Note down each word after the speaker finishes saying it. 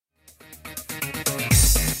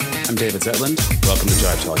I'm David Zetland. Welcome to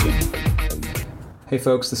Jive Talking. Hey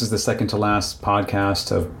folks, this is the second to last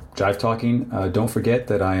podcast of Jive Talking. Don't forget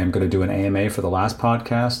that I am going to do an AMA for the last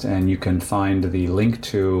podcast, and you can find the link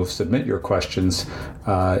to submit your questions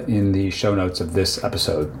in the show notes of this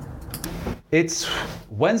episode. It's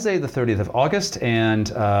Wednesday, the 30th of August, and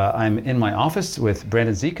I'm in my office with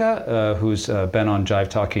Brandon Zika, who's been on Jive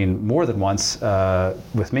Talking more than once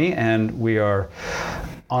with me, and we are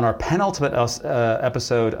on our penultimate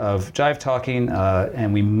episode of Jive Talking,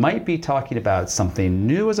 and we might be talking about something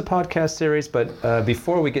new as a podcast series, but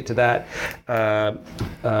before we get to that,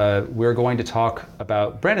 we're going to talk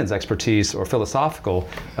about Brandon's expertise, or philosophical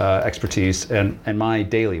expertise, and my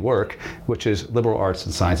daily work, which is liberal arts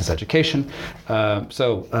and sciences education.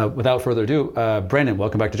 So without further ado, Brandon,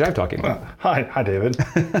 welcome back to Jive Talking. Hi, David.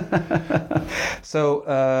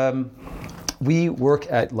 So, we work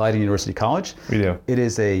at Leiden University College. We do. It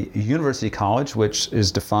is a university college which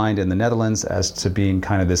is defined in the Netherlands as to being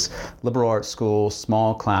kind of this liberal arts school,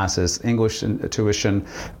 small classes, English tuition.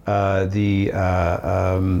 The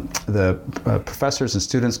professors and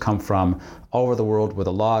students come from all over the world with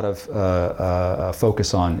a lot of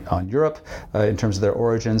focus on Europe in terms of their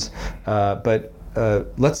origins. But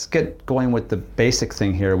let's get going with the basic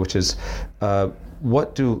thing here, which is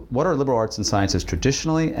what are liberal arts and sciences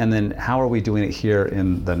traditionally, and then how are we doing it here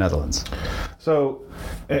in the Netherlands? So,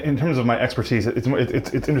 in terms of my expertise, it's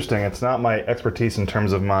interesting. It's not my expertise in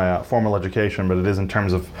terms of my formal education, but it is in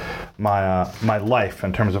terms of my life,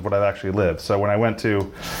 in terms of what I've actually lived. So when I went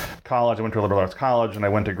to college, I went to a liberal arts college, and I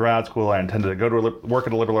went to grad school. I intended to go to work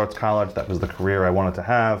at a liberal arts college. That was the career I wanted to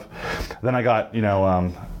have. Then I got,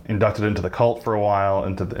 inducted into the cult for a while,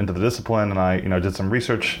 into the discipline, and I, did some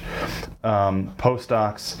research,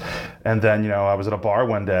 postdocs, and then, I was at a bar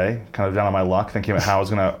one day, kind of down on my luck, thinking about how I was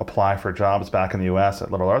going to apply for jobs back in the U.S.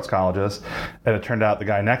 at liberal arts colleges, and it turned out the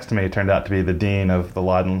guy next to me turned out to be the dean of the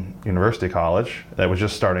Leiden University College that was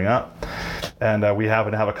just starting up, and we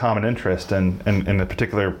happened to have a common interest in a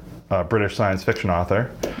particular British science fiction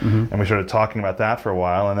author, and we started talking about that for a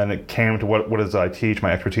while, and then it came to what does I teach,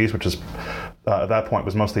 my expertise, which is at that point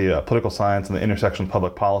was mostly political science and the intersection of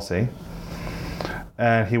public policy.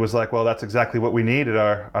 And he was like, well, that's exactly what we need at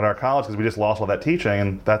our college, because we just lost all that teaching,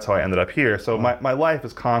 and that's how I ended up here. So my life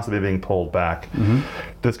is constantly being pulled back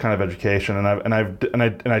this kind of education, and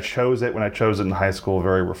I chose it when I chose it in high school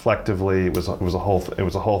very reflectively. It was a whole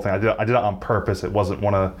thing. I did it on purpose. I wasn't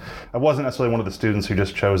necessarily one of the students who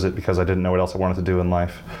just chose it because I didn't know what else I wanted to do in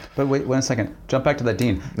life. But wait a second. Jump back to that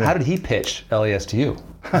dean. Yeah. How did he pitch LAS to you?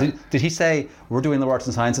 Did he say, we're doing liberal arts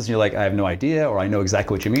and sciences, and you're like, I have no idea, or I know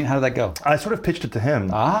exactly what you mean? How did that go? I sort of pitched it to him.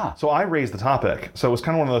 So I raised the topic. So it was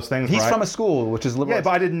kind of one of those things. He's from a school which is liberal arts.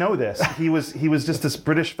 Yeah, but I didn't know this. He was just this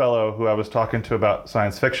British fellow who I was talking to about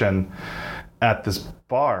science fiction at this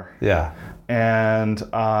bar. Yeah. And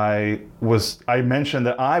I mentioned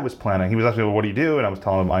that I was planning. He was asking me, well, what do you do? And I was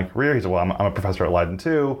telling him my career. He said, well, I'm a professor at Leiden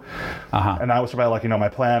too. And I was about my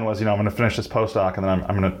plan was, I'm going to finish this postdoc, and then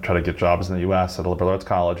I'm going to try to get jobs in the U.S. at a liberal arts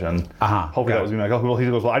college, and hopefully that was going to be my goal. He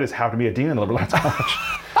goes, well, I just happen to be a dean in a liberal arts college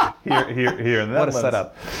here in the Netherlands. What a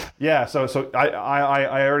setup. Yeah, so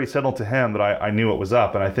I already signaled to him that I knew what was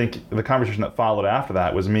up, and I think the conversation that followed after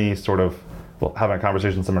that was me sort of having a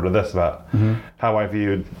conversation similar to this about how I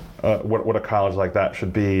viewed what a college like that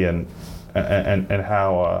should be, and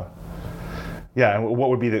how and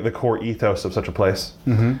what would be the core ethos of such a place.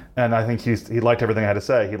 And I think he liked everything I had to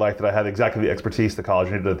say. He liked that I had exactly the expertise the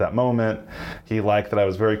college needed at that moment. He liked that I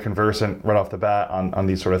was very conversant right off the bat on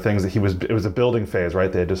these sort of things. That it was a building phase,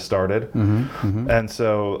 right? They had just started, and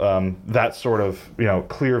so that sort of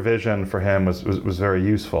clear vision for him was very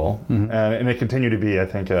useful, and it continued to be, I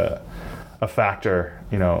think, a factor,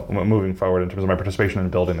 moving forward in terms of my participation in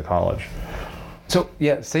building the college. So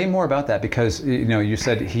say more about that, because you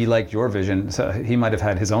said he liked your vision. So he might have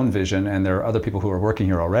had his own vision, and there are other people who are working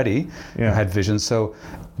here already who had visions. So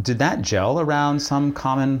did that gel around some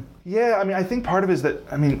common? Yeah, I think part of it is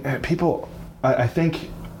that people. I think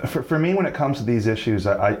for me, when it comes to these issues,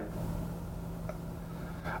 I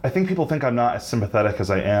think people think I'm not as sympathetic as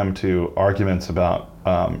I am to arguments about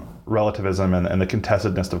relativism and the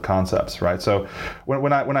contestedness of concepts, right? So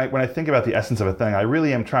when I think about the essence of a thing, I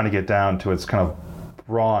really am trying to get down to its kind of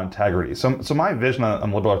raw integrity. So my vision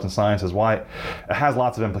on liberal arts and science is why it has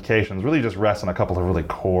lots of implications, really just rests on a couple of really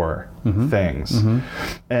core things.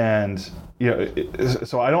 And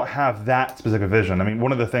so I don't have that specific vision.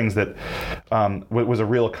 One of the things that was a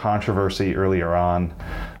real controversy earlier on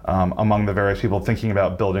among the various people thinking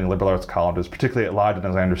about building liberal arts colleges, particularly at Leiden,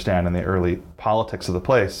 as I understand, in the early politics of the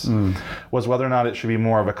place, was whether or not it should be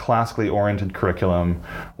more of a classically oriented curriculum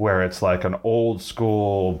where it's like an old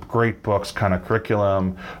school, great books kind of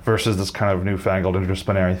curriculum versus this kind of newfangled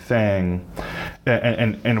interdisciplinary thing,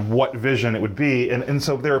 and what vision it would be. And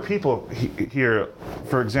so there are people here,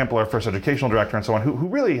 for example, our first educational director and so on, who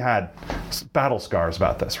really had battle scars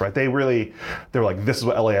about this, right? They were like, this is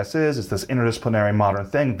what LAS is. It's this interdisciplinary modern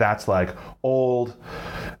thing that's like old.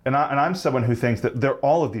 And I'm someone who thinks that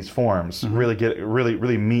all of these forms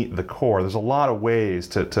really meet the core. There's a lot of ways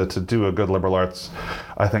to do a good liberal arts,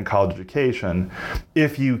 I think, college education,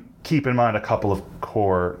 if you keep in mind a couple of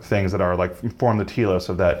core things that are like form the telos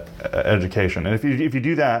of that education. And if you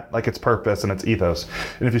do that, like its purpose and its ethos,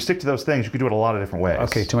 and if you stick to those things, you can do it a lot of different ways.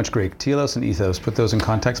 Okay, too much Greek. Telos and ethos. Put those in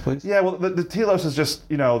context, please. Yeah, well, the telos is just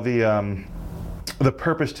the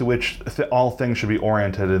purpose to which all things should be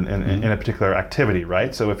oriented in a particular activity,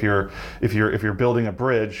 right? So if you're building a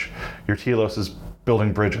bridge, your telos is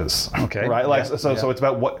building bridges. Okay. Right? Like so it's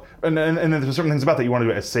about what and there's certain things about that you want to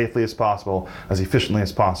do it as safely as possible, as efficiently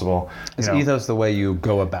as possible. Is ethos the way you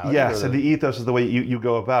go about it? Yes, and the ethos is the way you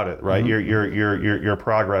go about it, right? Your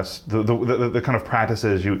progress, the kind of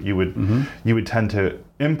practices you would tend to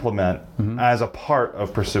implement as a part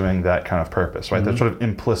of pursuing that kind of purpose, right? That's sort of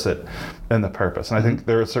implicit in the purpose. And I think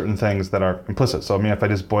there are certain things that are implicit. So I mean, if I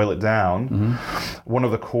just boil it down, one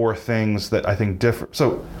of the core things that I think differ.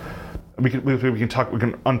 So we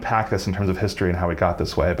can unpack this in terms of history and how we got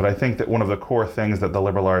this way. But I think that one of the core things that the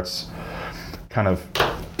liberal arts kind of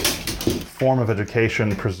form of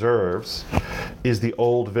education preserves is the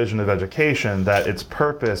old vision of education, that its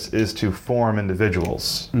purpose is to form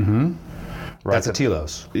individuals. Right? That's a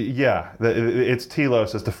telos. Yeah, its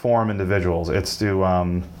telos is to form individuals. It's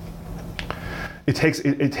to it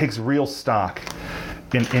takes real stock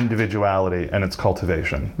in individuality and its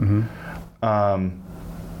cultivation.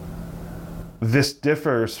 This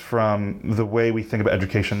differs from the way we think about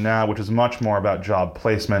education now, which is much more about job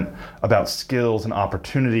placement, about skills and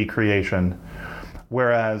opportunity creation,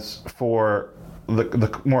 whereas for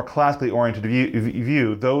the more classically oriented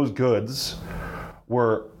view, those goods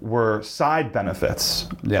were side benefits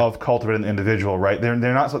of cultivating the individual, right? They're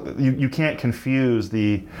not. You can't confuse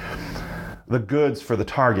the goods for the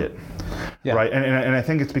target, right? And I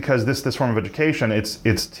think it's because this form of education,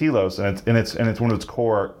 it's telos, and it's one of its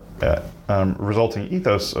core resulting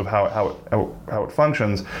ethos of how it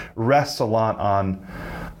functions, rests a lot on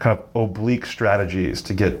kind of oblique strategies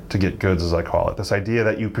to get goods, as I call it. This idea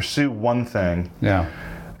that you pursue one thing,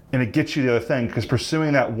 and it gets you the other thing, because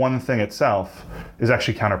pursuing that one thing itself is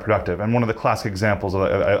actually counterproductive. And one of the classic examples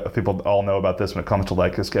people all know about this when it comes to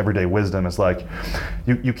like this everyday wisdom is like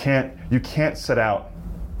you can't set out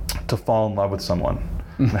to fall in love with someone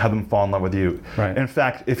and have them fall in love with you. Right. In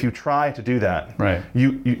fact, if you try to do that, right,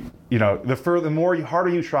 the harder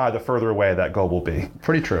you try, the further away that goal will be.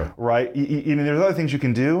 Pretty true. Right? I mean, there's other things you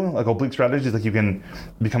can do, like oblique strategies, like you can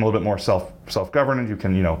become a little bit more self-governed. You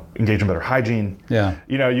can, engage in better hygiene. Yeah.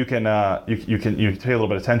 You can pay a little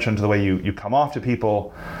bit of attention to the way you come off to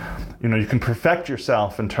people. You can perfect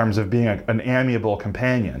yourself in terms of being an amiable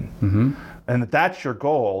companion. And if that's your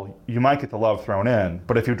goal, you might get the love thrown in.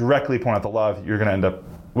 But if you directly point out the love, you're going to end up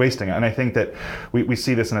wasting it. And I think that we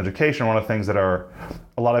see this in education. One of the things that a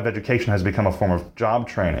lot of education has become a form of job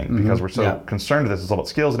training because we're so concerned with this. It's all about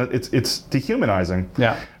skills, and it's dehumanizing.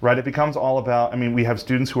 Yeah. Right? It becomes all about, we have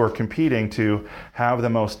students who are competing to have the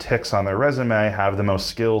most ticks on their resume, have the most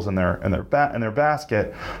skills in their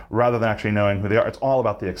basket, rather than actually knowing who they are. It's all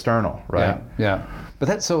about the external, right? Yeah.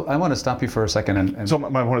 But so I want to stop you for a second. And so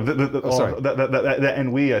my point,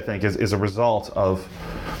 and we, I think, is a result of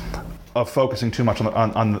focusing too much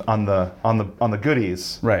on the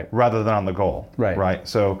goodies, right, rather than on the goal, right.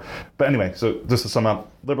 So, but anyway, so just to sum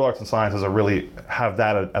up, liberal arts and sciences have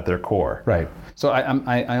that at their core, right. So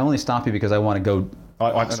I only stop you because I want to go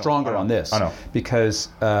stronger on this. I know. Because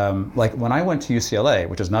like when I went to UCLA,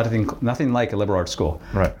 which is nothing like a liberal arts school,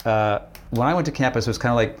 right. When I went to campus, it was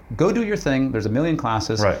kind of like, go do your thing. There's a million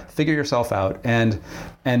classes. Right. Figure yourself out. And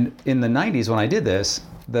in the 90s, when I did this,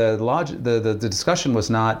 the discussion was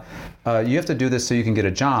not, you have to do this so you can get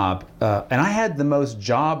a job. And I had the most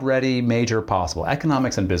job-ready major possible,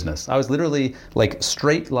 economics and business. I was literally like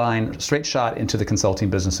straight shot into the consulting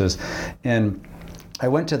businesses. And I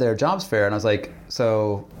went to their jobs fair and I was like,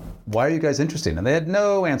 so why are you guys interested? And they had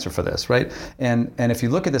no answer for this, right? And if you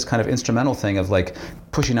look at this kind of instrumental thing of like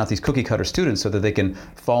pushing out these cookie cutter students so that they can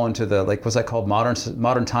fall into the, like, what's that called,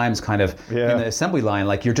 modern times kind of in the assembly line,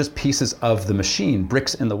 like you're just pieces of the machine,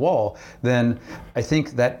 bricks in the wall, then I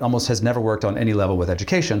think that almost has never worked on any level with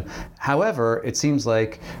education. However, it seems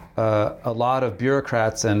like a lot of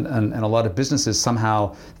bureaucrats and a lot of businesses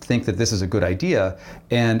somehow think that this is a good idea,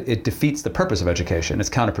 and it defeats the purpose of education. It's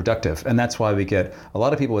counterproductive, and that's why we get a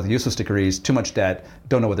lot of people with useless degrees, too much debt,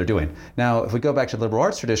 don't know what they're doing. Now, if we go back to the liberal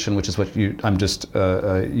arts tradition, which is what I'm just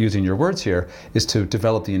using your words here, is to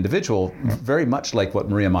develop the individual, very much like what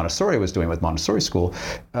Maria Montessori was doing with Montessori school.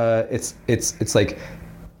 It's like,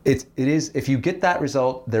 it is, if you get that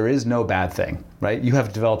result, there is no bad thing, right? You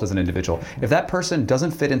have developed as an individual. If that person doesn't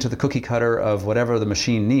fit into the cookie cutter of whatever the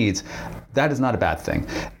machine needs, that is not a bad thing.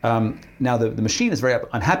 Now, the machine is very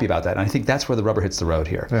unhappy about that, and I think that's where the rubber hits the road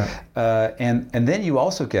here. Yeah. And then you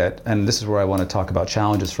also get, and this is where I want to talk about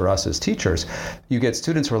challenges for us as teachers, you get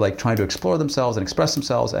students who are like trying to explore themselves and express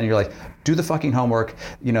themselves, and you're like, do the fucking homework,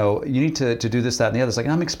 you need to do this, that, and the other. It's like,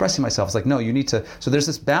 I'm expressing myself. It's like, no, you need to. So there's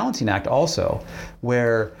this balancing act also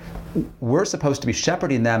where we're supposed to be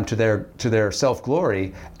shepherding them to their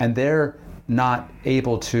self-glory, and they're not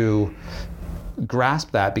able to grasp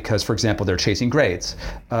that because, for example, they're chasing grades,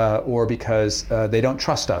 or because they don't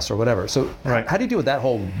trust us or whatever. So how do you deal with that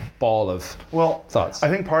whole ball of thoughts? I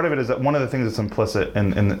think part of it is that one of the things that's implicit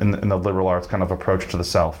in the liberal arts kind of approach to the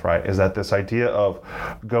self, right, is that this idea of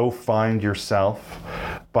go find yourself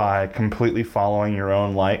by completely following your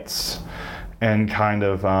own lights and kind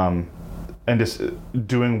of and just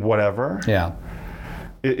doing whatever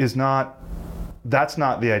that's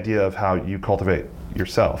not the idea of how you cultivate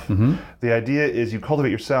yourself. Mm-hmm. The idea is you cultivate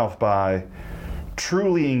yourself by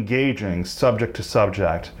truly engaging subject to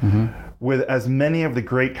subject with as many of the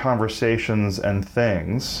great conversations and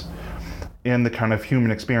things in the kind of human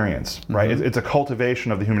experience, right? It's a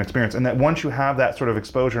cultivation of the human experience, and that once you have that sort of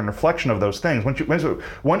exposure and reflection of those things, once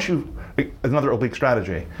you another oblique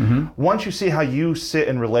strategy, once you see how you sit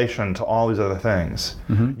in relation to all these other things,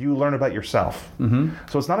 you learn about yourself.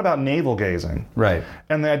 So it's not about navel gazing, right?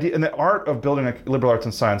 And the idea and the art of building a liberal arts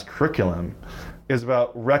and science curriculum is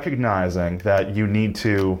about recognizing that you need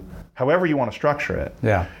to, however you want to structure it.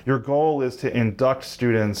 Yeah. Your goal is to induct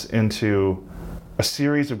students into a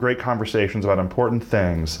series of great conversations about important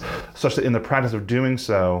things, such that in the practice of doing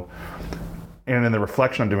so, and in the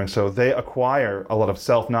reflection of doing so, they acquire a lot of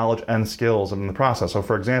self-knowledge and skills in the process. So,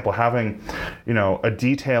 for example, having, a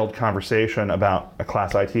detailed conversation about a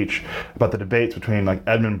class I teach, about the debates between like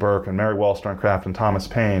Edmund Burke and Mary Wollstonecraft and Thomas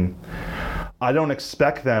Paine, I don't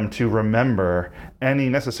expect them to remember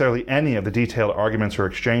necessarily any of the detailed arguments or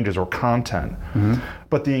exchanges or content.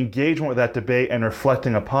 But the engagement with that debate and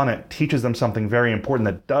reflecting upon it teaches them something very important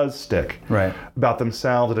that does stick about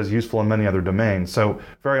themselves that is useful in many other domains. So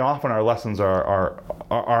very often our lessons are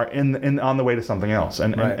on the way to something else.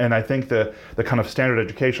 And I think the kind of standard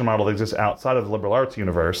education model that exists outside of the liberal arts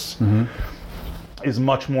universe is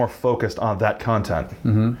much more focused on that content.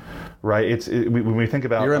 Right? When we think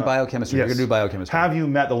about... You're in biochemistry. Yes. You're going to do biochemistry. Have you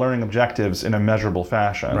met the learning objectives in a measurable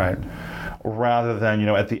fashion? Right. Rather than,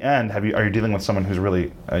 at the end, are you dealing with someone who's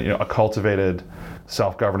really, a cultivated,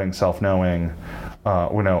 self-governing, self-knowing,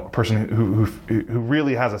 a person who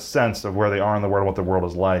really has a sense of where they are in the world and what the world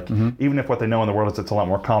is like, even if what they know in the world is it's a lot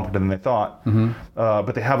more complicated than they thought.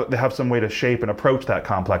 But they have some way to shape and approach that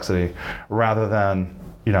complexity rather than,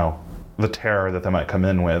 the terror that they might come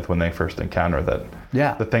in with when they first encounter that.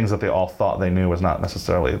 Yeah. The things that they all thought they knew was not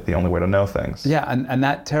necessarily the only way to know things. Yeah, and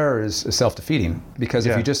that terror is self-defeating, because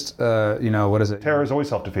if you just, what is it? Terror is always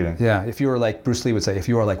self-defeating. Yeah, if you were like, Bruce Lee would say, if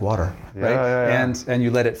you are like water, right? Yeah. And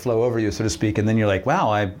you let it flow over you, so to speak, and then you're like,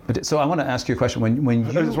 wow, so I want to ask you a question. When you...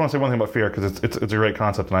 I just want to say one thing about fear, because it's a great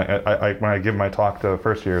concept, and I when I give my talk to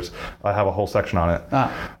first years, I have a whole section on it,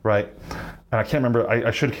 right? And I can't remember,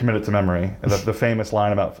 I should commit it to memory, the famous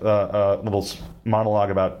line about little monologue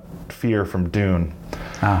about fear from Dune.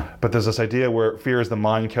 But there's this idea where fear is the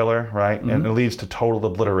mind killer, right? And it leads to total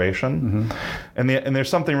obliteration. And there's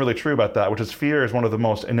something really true about that, which is fear is one of the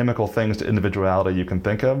most inimical things to individuality you can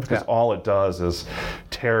think of, because all it does is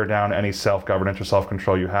tear down any self-governance or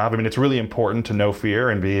self-control you have. I mean, it's really important to know fear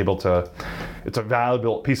and be able to, it's a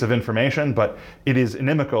valuable piece of information, but it is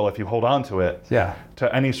inimical if you hold on to it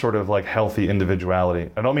to any sort of like healthy individuality.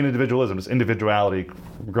 I don't mean individualism, it's individuality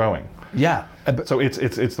growing. Yeah. So it's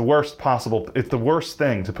the worst possible. It's the worst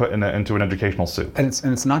thing to put into an educational soup. And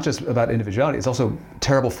it's not just about individuality. It's also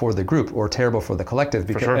terrible for the group or terrible for the collective.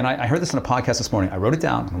 Because, and I heard this in a podcast this morning. I wrote it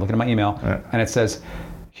down. I'm looking at my email, and it says,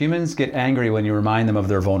 Humans get angry when you remind them of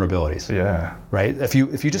their vulnerabilities. Yeah. Right? If you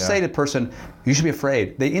just say to the person, you should be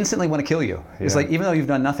afraid, they instantly want to kill you. It's like, even though you've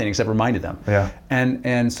done nothing except reminded them. Yeah.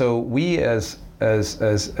 And so we as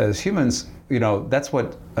humans, that's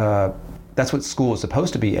what school is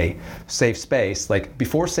supposed to be, a safe space. Like,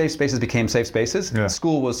 before safe spaces became safe spaces,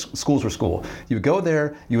 schools were school. You would go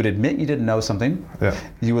there, you would admit you didn't know something,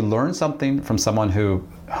 you would learn something from someone who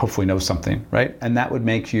hopefully knows something, right? And that would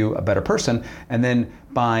make you a better person. And then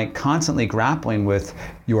by constantly grappling with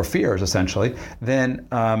your fears, essentially, then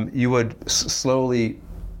you would slowly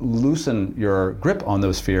loosen your grip on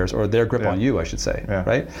those fears, or their grip on you, I should say,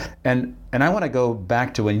 right? And I want to go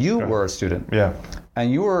back to when you were a student. Yeah. And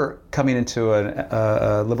you were coming into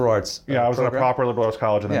a liberal arts I was program. in a proper liberal arts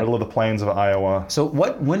college in the middle of the plains of Iowa. So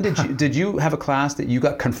when did you have a class that you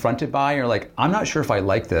got confronted by? You're like, I'm not sure if I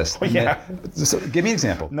like this. So give me an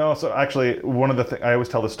example. No, so actually, one of the things, I always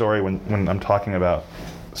tell the story when I'm talking about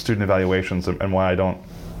student evaluations and why I don't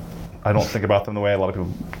think about them the way a lot of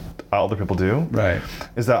people other people do, right?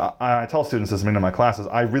 Is that I tell students this in my classes,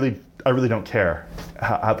 I really don't care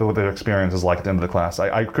what their experience is like at the end of the class.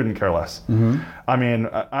 I couldn't care less. Mm-hmm. I mean,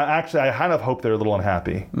 I kind of hope they're a little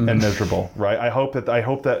unhappy and miserable, right? I hope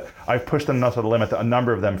that I've pushed them enough to the limit that a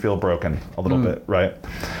number of them feel broken a little bit, right?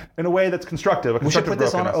 In a way that's constructive. We should put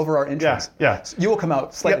this on over our entrance. Yeah. You will come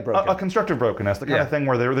out slightly broken. A constructive brokenness, the kind of thing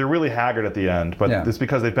where they're really haggard at the end, but it's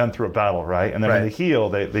because they've been through a battle, right? And then when they heal,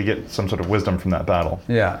 they get some sort of wisdom from that battle.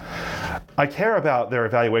 Yeah. I care about their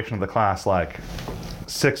evaluation of the class like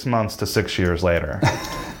 6 months to 6 years later.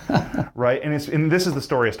 Right? And this is the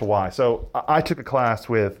story as to why. So I took a class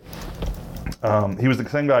with, he was the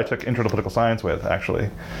same guy I took Intro to Political Science with, actually.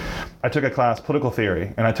 I took a class, Political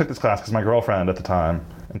Theory, and I took this class because my girlfriend at the time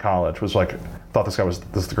in college was like, thought this guy was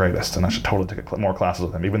the greatest, and I should totally take more classes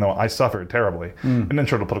with him, even though I suffered terribly in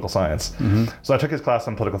Intro to Political Science. Mm-hmm. So I took his class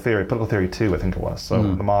on Political Theory 2, I think it was, so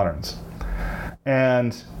the moderns.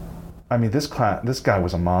 And I mean, this guy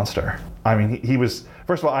was a monster. I mean, he was,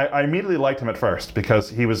 first of all, I immediately liked him at first because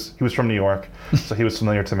he was from New York, so he was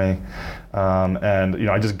familiar to me. And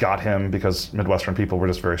I just got him because Midwestern people were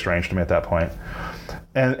just very strange to me at that point.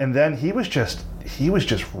 And then he was just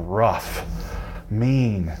rough.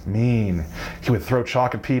 Mean. He would throw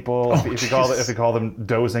chalk at people if he called them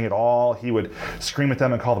dozing at all. He would scream at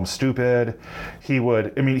them and call them stupid. He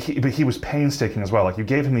was painstaking as well. Like, you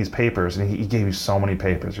gave him these papers, and he gave you so many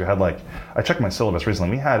papers. You had I checked my syllabus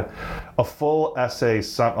recently. We had a full essay,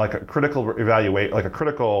 like a critical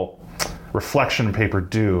reflection paper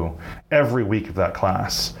due every week of that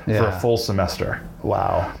class for a full semester.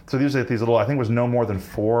 Wow. So these little, I think it was no more than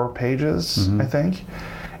 4 pages, I think.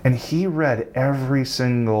 And he read every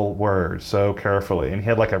single word so carefully, and he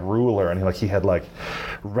had a ruler, and he had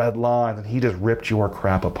red lines, and he just ripped your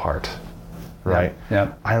crap apart, right?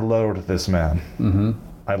 Yeah. I loathed this man. Mm-hmm.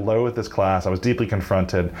 I loathed this class. I was deeply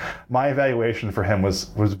confronted. My evaluation for him was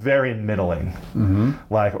very middling. Mm-hmm.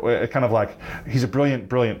 He's a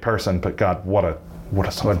brilliant person, but God, what a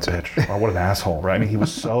son of a bitch, or what an asshole, right? I mean, he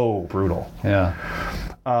was so brutal. Yeah.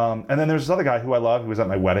 And then there's this other guy who I love, who was at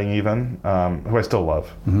my wedding even, who I still love,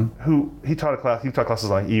 who he taught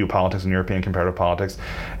classes on EU politics and European comparative politics,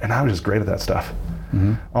 and I was just great at that stuff.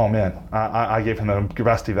 Mm-hmm. Oh man, I gave him the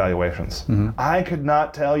best evaluations. Mm-hmm. I could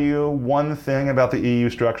not tell you one thing about the EU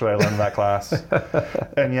structure that I learned in that class,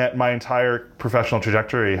 and yet my entire professional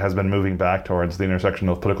trajectory has been moving back towards the intersection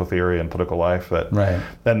of political theory and political life.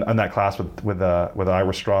 And that class with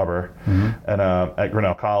Ira Strauber and at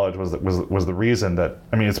Grinnell College was the reason that,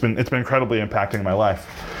 I mean, it's been incredibly impacting my life.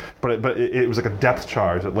 But it was like a depth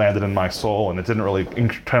charge that landed in my soul, and it didn't really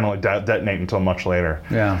internally detonate until much later.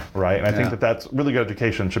 Yeah. Right? And I think that's really good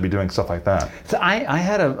education should be doing stuff like that. So I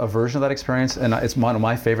had a version of that experience, and it's one of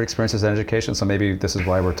my favorite experiences in education, so maybe this is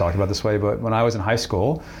why we're talking about this way. But when I was in high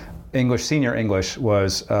school, senior English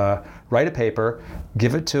was write a paper,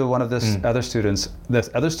 give it to one of the other students.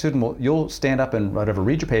 The other student you'll stand up and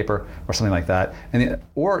read your paper or something like that,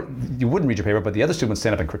 or you wouldn't read your paper, but the other student would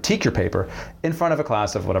stand up and critique your paper in front of a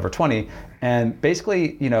class of 20, and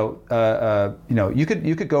basically, you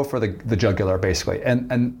could go for the jugular basically,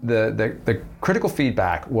 and the critical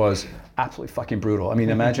feedback was absolutely fucking brutal. I mean,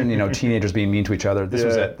 imagine teenagers being mean to each other. This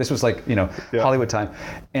was it. This was Hollywood time,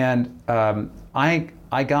 and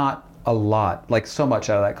I got a lot, so much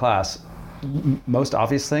out of that class. Most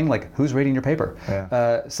obvious thing, who's reading your paper?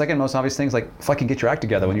 Yeah. Second most obvious things, fucking get your act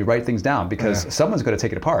together when you write things down, because someone's going to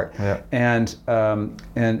take it apart. Yeah. And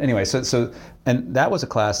anyway, so and that was a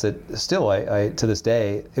class that still I to this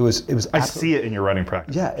day it was. I see it in your writing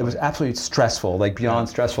practice. Yeah, it was absolutely stressful, beyond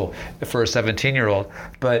stressful for a 17-year-old,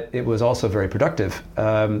 but it was also very productive.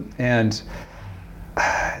 And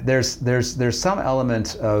there's some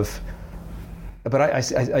element of, but I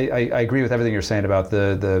agree with everything you're saying about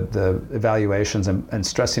the evaluations and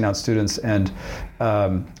stressing out students, and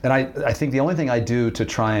I think the only thing I do to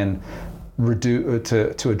try and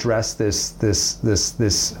to address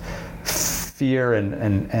this fear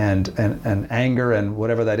and anger and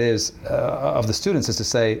whatever that is of the students is to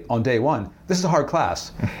say on day one, this is a hard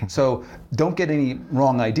class, so don't get any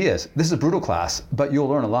wrong ideas. This is a brutal class, but you'll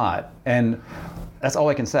learn a lot, and that's all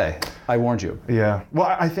I can say. I warned you. Yeah.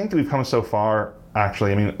 Well, I think that we've come so far,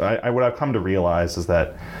 actually. I mean, what I've come to realize is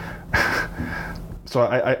that, so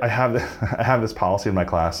I have this policy in my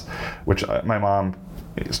class, which my mom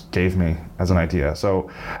gave me as an idea.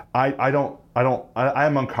 So I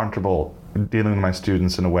am uncomfortable dealing with my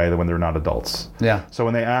students in a way that when they're not adults. Yeah. So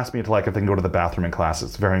when they ask me to, like, if they can go to the bathroom in class,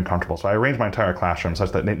 it's very uncomfortable. So I arrange my entire classroom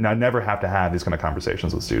such that I never have to have these kind of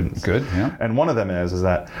conversations with students. Good. Yeah. And one of them is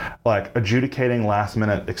that, like, adjudicating last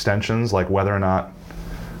minute extensions, like whether or not,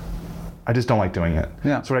 I just don't like doing it.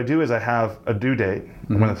 Yeah. So what I do is I have a due date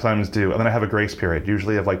when the assignment is due, and then I have a grace period,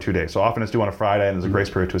 usually of like 2 days. So often it's due on a Friday, and there's a grace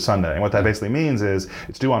period to a Sunday. And what that basically means is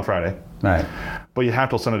it's due on Friday, right? But you have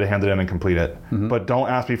till Sunday to hand it in and complete it. But don't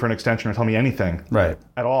ask me for an extension or tell me anything, right?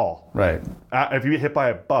 At all, right? If you get hit by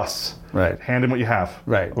a bus, right? Hand in what you have,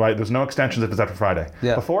 right? Right. There's no extensions if it's after Friday.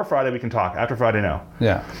 Yeah. Before Friday we can talk. After Friday, no.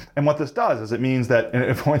 Yeah. And what this does is it means that, and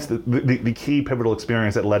it points to the key pivotal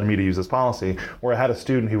experience that led me to use this policy, where I had a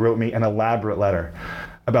student who wrote me an elaborate letter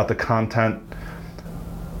about the content,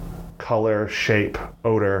 color, shape,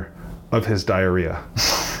 odor of his diarrhea.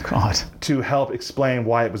 God. To help explain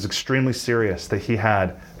why it was extremely serious that he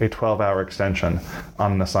had a 12-hour extension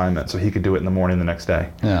on an assignment so he could do it in the morning the next day.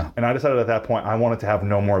 Yeah. And I decided at that point I wanted to have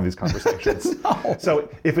no more of these conversations. No. So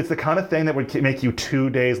if it's the kind of thing that would make you 2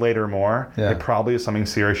 days later or more, it probably is something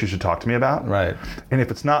serious you should talk to me about. Right. And if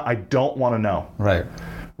it's not, I don't want to know. Right.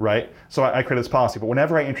 Right? So I created this policy, but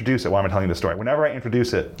whenever I introduce it, why am I telling you this story? Whenever I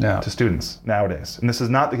introduce it to students nowadays, and this is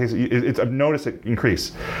not the case, I've noticed it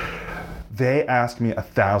increase, they ask me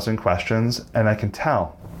 1,000 questions, and I can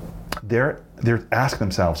tell they're asking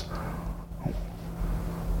themselves,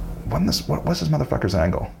 what's this motherfucker's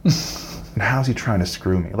angle? And how's he trying to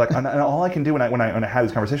screw me? Like, and all I can do when I have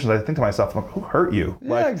these conversations, I think to myself, like, who hurt you?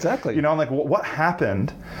 Like, yeah, exactly. You know, I'm like, what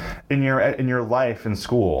happened in your life in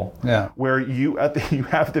school? Yeah. Where you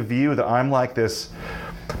have the view that I'm like this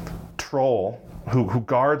troll who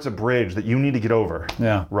guards a bridge that you need to get over.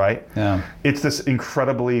 Yeah. Right? Yeah. It's this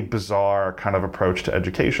incredibly bizarre kind of approach to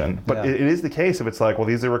education. But it is the case if it's like, well,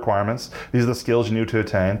 these are requirements, these are the skills you need to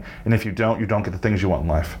attain, and if you don't get the things you want in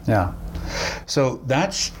life. Yeah. So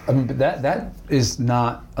that is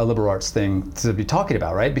not a liberal arts thing to be talking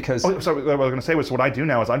about, right? Because so what I was going to say was, what I do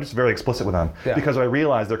now is I'm just very explicit with them, because I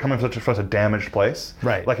realize they're coming from such a damaged place.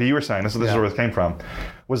 Right. Like you were saying, this is where it came from,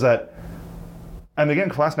 was that, and again,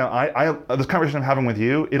 class now, I this conversation I'm having with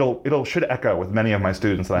you, should echo with many of my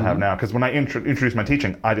students that I have now, because when I introduce my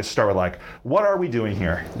teaching, I just start with like, what are we doing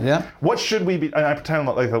here? Yeah. What should we be? And I pretend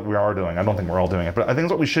like we are doing. I don't think we're all doing it, but I think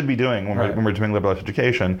it's what we should be doing when we're doing liberal arts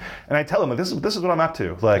education. And I tell them, like, this is what I'm up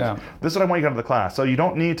to. Like, this is what I want you to go to the class. So you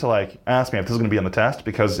don't need to like ask me if this is going to be on the test,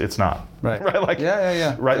 because it's not. Right. Right. Like.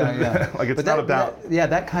 Yeah. Right. Yeah. Like it's not about.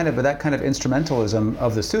 That kind of instrumentalism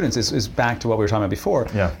of the students is back to what we were talking about before.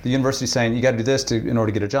 Yeah. The university's saying you got to do this in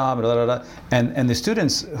order to get a job, and the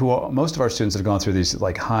students most of our students have gone through these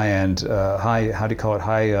like high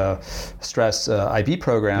stress IB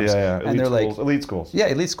programs, and they're like elite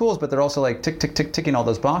schools, but they're also like ticking all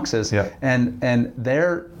those boxes, and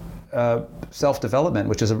their self-development,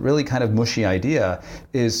 which is a really kind of mushy idea,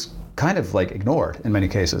 is kind of like ignored in many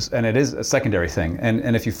cases, and it is a secondary thing.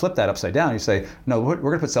 And if you flip that upside down, you say, no, we're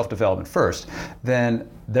going to put self-development first, then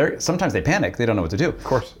sometimes they panic. They don't know what to do. Of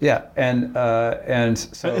course. Yeah, and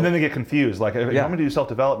then they get confused. Like, if I'm going to do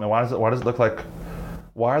self-development, why does it look like?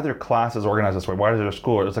 Why are their classes organized this way? Why is there a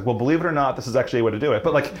school? It's like, well, believe it or not, this is actually a way to do it.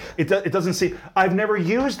 But like, it doesn't seem. I've never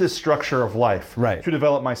used this structure of life to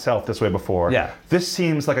develop myself this way before. Yeah. This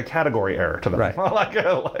seems like a category error to them.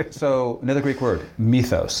 Right. So another Greek word,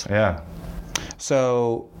 mythos. Yeah.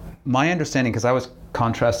 So my understanding, because I was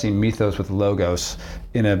contrasting mythos with logos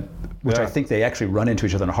which I think they actually run into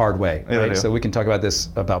each other in a hard way. Right? Yeah, so we can talk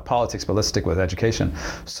about politics, but let's stick with education.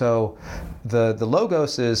 So the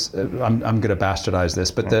logos is, I'm going to bastardize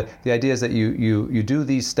this, but the idea is that you do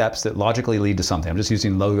these steps that logically lead to something. I'm just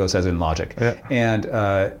using logos as in logic. Yeah.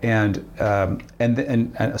 And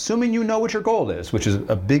assuming you know what your goal is, which is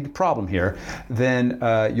a big problem here, then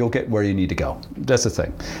you'll get where you need to go. That's the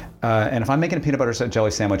thing. And if I'm making a peanut butter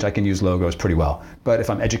jelly sandwich, I can use logos pretty well. But if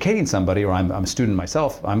I'm educating somebody, or I'm a student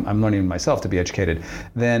myself, I'm learning myself to be educated,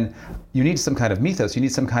 then you need some kind of mythos. You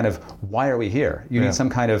need some kind of why are we here? You need some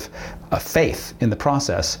kind of a faith in the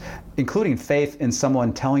process, including faith in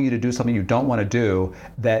someone telling you to do something you don't want to do,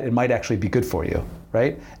 that it might actually be good for you.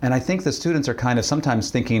 Right? And I think the students are kind of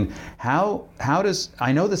sometimes thinking, how does,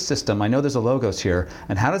 I know the system, I know there's a logos here,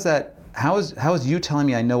 and how is you telling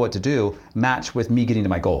me I know what to do match with me getting to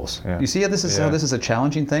my goals? You see how this is a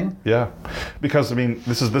challenging thing? Yeah, because I mean,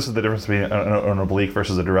 this is the difference between an oblique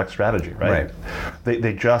versus a direct strategy, right?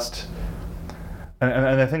 They just, and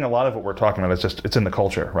I think a lot of what we're talking about is just, it's in the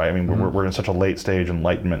culture, right? I mean, we're in such a late stage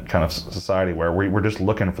Enlightenment kind of society where we're just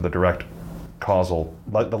looking for the direct causal,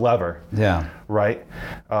 like the lever. Yeah. Right.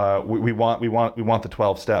 We want the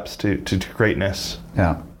 12 steps to greatness.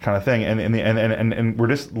 Yeah. Kind of thing, and we're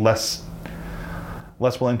just less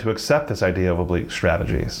willing to accept this idea of oblique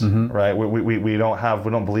strategies. Right. We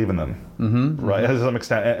don't believe in them. Right. To some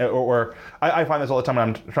extent, or I find this all the time when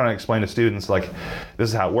I'm trying to explain to students, like, this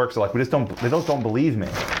is how it works. They're like, they just don't believe me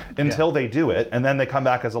until they do it, and then they come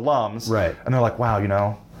back as alums. Right. And they're like, wow,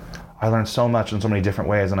 I learned so much in so many different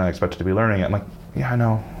ways than I expected to be learning it. I'm like, yeah, I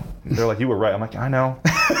know. They're like, you were right. I'm like, I know.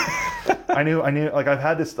 I knew. Like, I've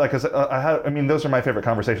had this, like, those are my favorite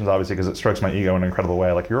conversations, obviously, because it strokes my ego in an incredible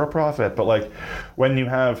way. Like, you're a prophet. But, like, when you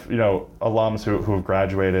have, alums who have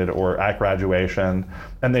graduated or at graduation,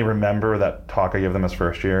 and they remember that talk I gave them as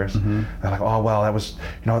first years, they're like, oh, well, that was,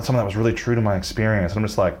 something that was really true to my experience. And I'm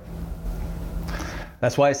just like,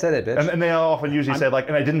 that's why I said it, bitch. And they often usually say, like,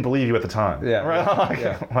 and I didn't believe you at the time. Yeah.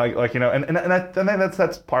 Right? Like, and I think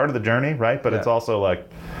that's part of the journey, right? But it's also, like,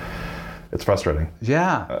 it's frustrating.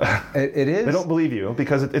 Yeah, it is. They don't believe you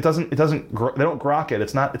because it doesn't, they don't grok it.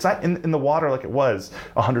 It's not in the water like it was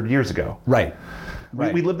 100 years ago. Right.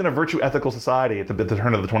 We lived in a virtue ethical society at the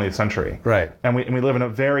turn of the 20th century. Right. And we live in a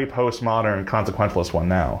very postmodern, consequentialist one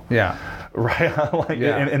now. Yeah. Right?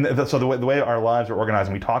 So the way our lives are organized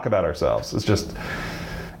and we talk about ourselves is just,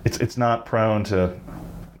 it's not prone to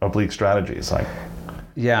oblique strategies. Like,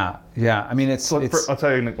 yeah. I mean, I'll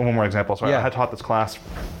tell you one more example. So I had taught this class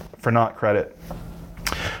for not credit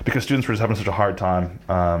because students were just having such a hard time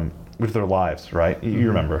with their lives, right? You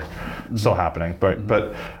remember, still happening. But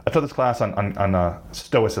I taught this class on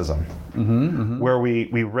Stoicism, where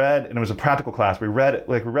we read, and it was a practical class. We read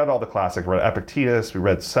all the classics. We read Epictetus, we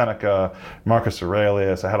read Seneca, Marcus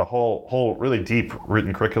Aurelius. I had a whole really deep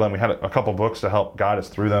written curriculum. We had a couple books to help guide us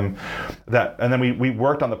through them. And then we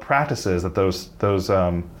worked on the practices that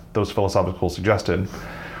those philosophical suggested.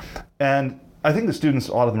 And I think the students,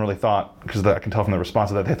 a lot of them really thought, because I can tell from the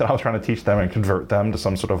response, that they thought I was trying to teach them and convert them to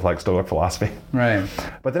some sort of like Stoic philosophy. Right.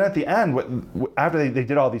 But then at the end, after they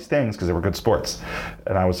did all these things, because they were good sports,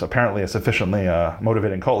 and I was apparently a sufficiently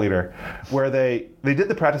motivating cult leader, where they did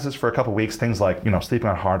the practices for a couple weeks, things like, sleeping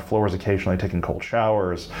on hard floors occasionally, taking cold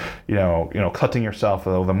showers, cutting yourself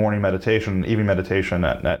with the morning meditation, evening meditation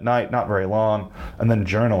at night, not very long, and then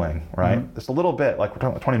journaling, right? Just a little bit, like we're talking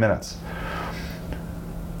about 20 minutes.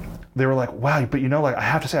 They were like, wow, but I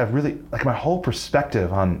have to say, I've really, like, my whole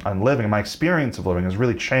perspective on living and my experience of living has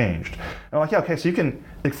really changed. And I'm like, yeah, okay, so you can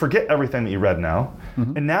forget everything that you read now,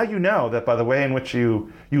 and now you know that by the way in which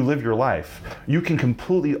you live your life, you can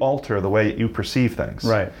completely alter the way you perceive things,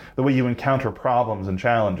 right? The way you encounter problems and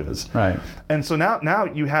challenges, right? And so now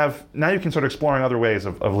you can start exploring other ways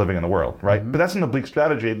of living in the world, right? But that's an oblique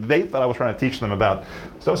strategy. They thought I was trying to teach them about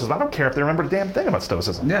Stoicism. I don't care if they remember a damn thing about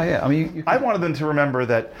Stoicism. Yeah. I mean, I wanted them to remember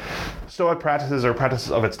that Stoic practices are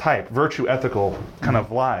practices of its type, virtue ethical kind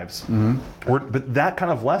of lives. But that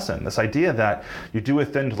kind of lesson, this idea that you do a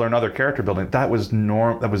thing to learn other character building, that was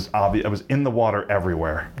that was obvious. It was in the water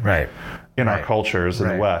everywhere. Right. In our cultures in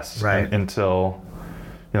the West. Right. Until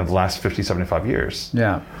the last 50, 75 years.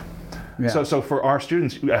 Yeah. So for our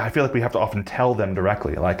students, I feel like we have to often tell them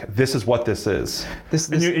directly, like, this is what this is.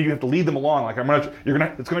 And you have to lead them along. Like,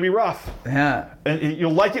 it's gonna be rough. Yeah. And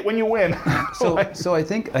you'll like it when you win. So I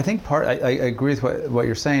think I agree with what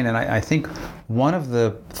you're saying, and I think one of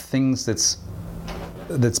the things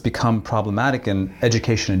that's become problematic in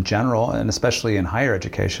education in general, and especially in higher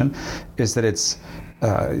education, is that it's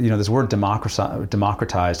this word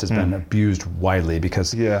democratized has been abused widely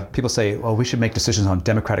because people say, well, we should make decisions on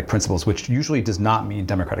democratic principles, which usually does not mean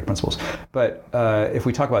democratic principles. But if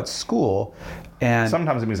we talk about school, and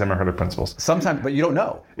sometimes it means democratic principles. Sometimes, but you don't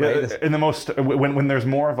know. Right? Yeah, in the most, when there's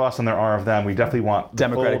more of us than there are of them, we definitely want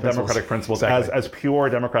democratic principles exactly. as pure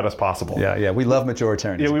Democrat as possible. Yeah, we love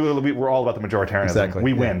majoritarianism. Yeah, we're all about the majoritarianism. Exactly.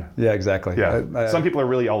 We win. Yeah, exactly. Yeah. Some people are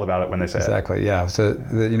really all about it when they say exactly. it. Yeah. So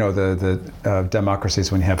the democracy democracy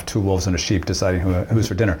is when you have two wolves and a sheep deciding who's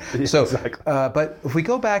for dinner. So, exactly. But if we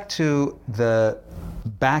go back to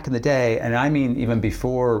back in the day, and I mean even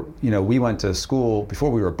before we went to school,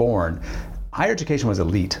 before we were born, higher education was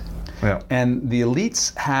elite. Yeah. And the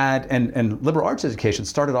elites had, and liberal arts education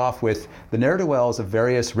started off with the ne'er-do-wells of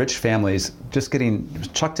various rich families just getting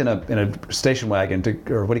chucked in a station wagon,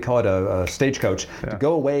 or what do you call it, a stagecoach, to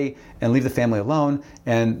go away and leave the family alone.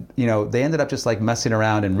 And they ended up just like messing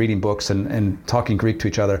around and reading books and talking Greek to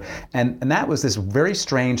each other. And that was this very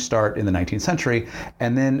strange start in the 19th century.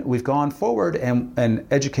 And then we've gone forward, and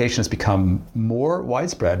education has become more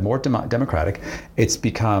widespread, more democratic. It's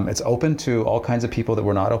open to all kinds of people that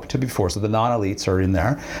were not open to before. So the non-elites are in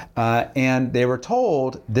there. And they were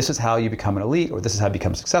told, this is how you become an elite, or this is how you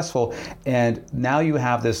become successful. And now you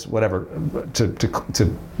have this, whatever,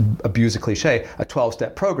 to abuse a cliche, a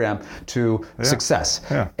 12-step program to success.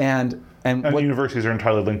 Yeah. And universities are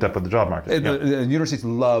entirely linked up with the job market. The universities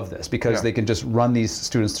love this because they can just run these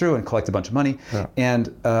students through and collect a bunch of money. Yeah.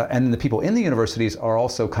 And then the people in the universities are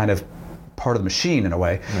also kind of part of the machine in a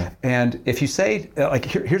way. Yeah. And if you say, like,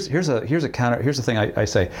 here's the thing I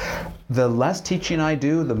say, the less teaching I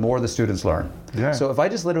do, the more the students learn. Yeah. So if I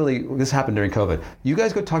just literally, this happened during COVID, you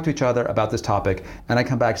guys go talk to each other about this topic, and I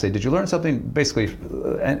come back and say, did you learn something? Basically,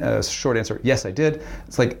 a short answer, yes, I did.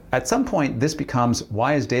 It's like, at some point, this becomes,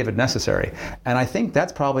 why is David necessary? And I think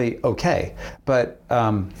that's probably okay. But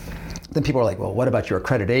then people are like, well, what about your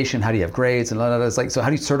accreditation? How do you have grades? And blah, blah, blah. It's like, so how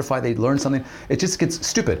do you certify they learned something? It just gets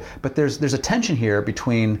stupid. But there's a tension here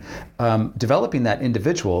between developing that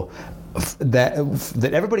individual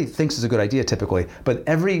that everybody thinks is a good idea typically, but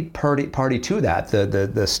every party to that,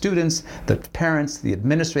 the students, the parents, the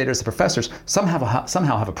administrators, the professors,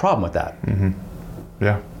 somehow have a problem with that. Mm-hmm.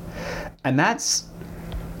 Yeah. And that's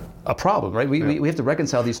a problem, right? We have to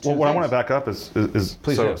reconcile these two things. What I want to back up is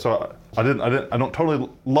Please do. So I don't totally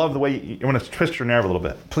love the way you want to twist your nerve a little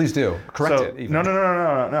bit. Please do. Correct it. Even.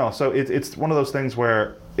 No. So it's one of those things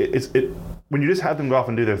where when you just have them go off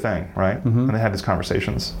and do their thing, right? Mm-hmm. And they have these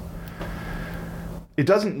conversations. It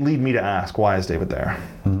doesn't lead me to ask, why is David there,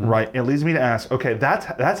 mm-hmm. right? It leads me to ask, okay,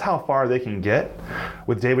 that's how far they can get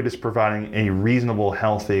with David just providing a reasonable,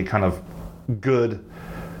 healthy, kind of good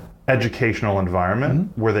educational environment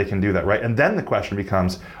mm-hmm. where they can do that, right? And then the question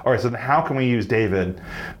becomes, all right, so then how can we use David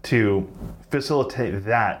to facilitate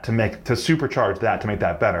that, to supercharge that, to make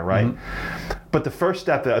that better, right? Mm-hmm. But the first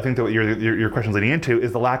step that I think that your question's leading into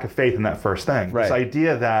is the lack of faith in that first thing. Right. This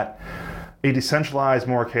idea that a decentralized,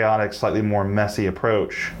 more chaotic, slightly more messy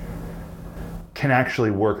approach can actually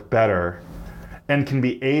work better and can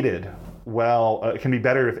be aided it can be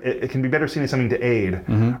better seen as something to aid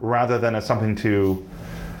mm-hmm. rather than as something to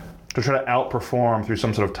try to outperform through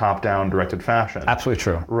some sort of top-down directed fashion. Absolutely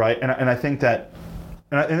true. Right, and I think that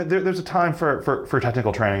there's a time for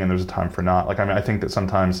technical training and there's a time for not. Like, I mean, I think that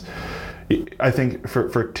sometimes, I think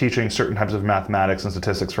for teaching certain types of mathematics and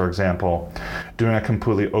statistics, for example, doing a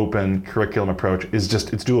completely open curriculum approach it's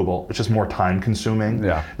doable. It's just more time consuming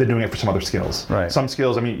than doing it for some other skills. Right. Some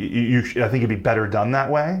skills, I mean, I think it'd be better done that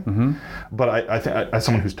way. Mm-hmm. But I think, as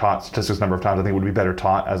someone who's taught statistics a number of times, I think it would be better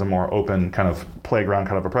taught as a more open kind of playground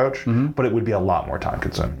kind of approach. Mm-hmm. But it would be a lot more time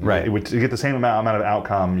consuming. Right. To get the same amount of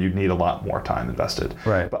outcome, you'd need a lot more time invested.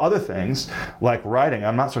 Right. But other things like writing,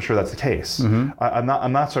 I'm not so sure that's the case. Mm-hmm.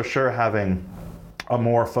 I'm not so sure having a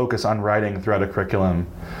more focus on writing throughout a curriculum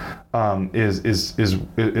is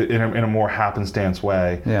in a more happenstance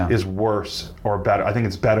way is worse or better. I think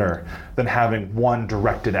it's better than having one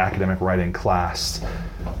directed academic writing class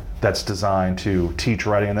that's designed to teach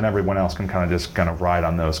writing, and then everyone else can kind of ride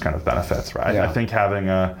on those kind of benefits, right? Yeah. I think having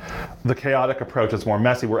the chaotic approach that's more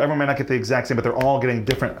messy, where everyone may not get the exact same, but they're all getting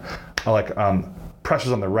different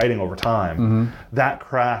pressures on their writing over time. Mm-hmm. That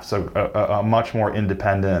crafts a much more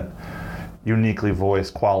independent, uniquely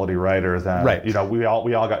voiced quality writer than we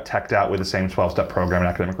all got teched out with the same 12-step program in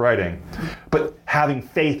academic writing. But having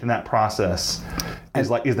faith in that process is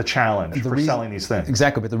the challenge for selling these things.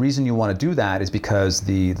 Exactly, but the reason you want to do that is because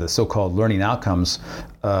the so-called learning outcomes,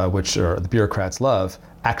 which the bureaucrats love,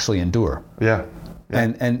 actually endure. Yeah.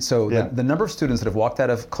 Yeah. And so the number of students that have walked out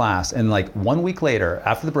of class and like 1 week later,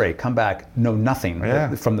 after the break, come back, know nothing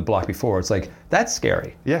from the block before. It's like, that's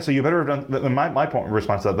scary. Yeah, so you better have done, my point of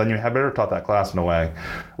response to that, then you had better taught that class in a way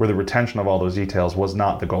where the retention of all those details was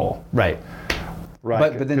not the goal. Right.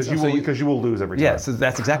 Right, but then because you will lose every time. Yeah, so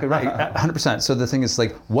that's exactly right, 100%. So the thing is,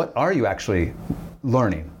 like, what are you actually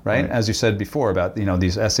learning, right? As you said before about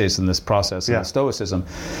these essays and this process and the stoicism,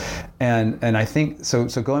 And I think so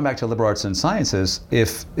going back to liberal arts and sciences,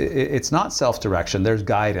 if it's not self-direction, there's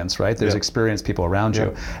guidance, right? There's experienced people around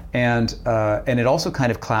you, and it also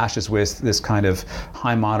kind of clashes with this kind of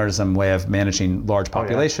high modernism way of managing large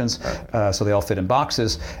populations, so they all fit in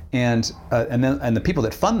boxes, and the people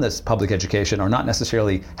that fund this public education are not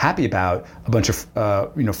necessarily happy about a bunch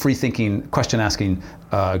of free-thinking, question-asking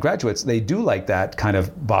graduates. They do like that kind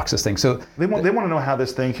of boxes thing. So they want to know how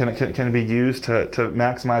this thing can be used to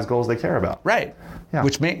maximize goals they care about. Right.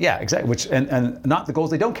 Yeah. Exactly. Which and not the goals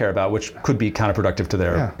they don't care about, which could be counterproductive to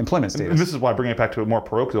their employment status. And this is why, bringing it back to more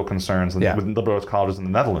parochial concerns with liberal arts colleges in the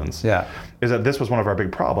Netherlands, is that this was one of our big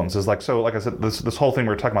problems. Is like I said, this whole thing we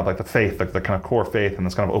were talking about, like the faith, like the kind of core faith, and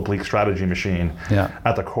this kind of oblique strategy machine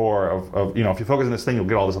at the core of if you focus on this thing, you'll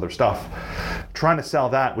get all this other stuff. Trying to sell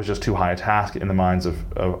that was just too high a task in the minds of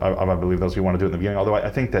I believe those who want to do it in the beginning. Although I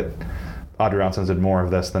think that Audrey Janssens did more of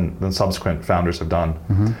this than subsequent founders have done.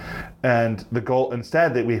 Mm-hmm. And the goal,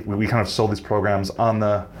 instead, that we kind of sold these programs on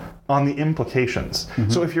the implications. Mm-hmm.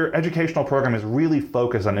 So if your educational program is really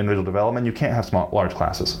focused on individual development, you can't have large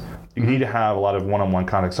classes. You need to have a lot of one-on-one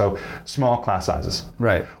contact. So small class sizes.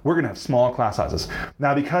 Right. We're going to have small class sizes.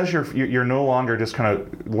 Now, because you're no longer just kind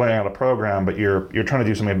of laying out a program, but you're trying to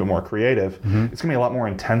do something a bit more creative, it's going to be a lot more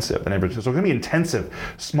intensive than ever. So it's going to be intensive,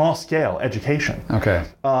 small-scale education. Okay.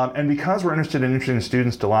 And because we're interested in introducing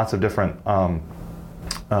students to lots of different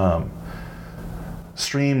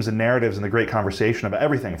streams and narratives in the great conversation about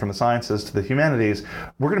everything from the sciences to the humanities,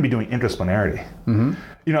 we're going to be doing interdisciplinarity. Mm-hmm.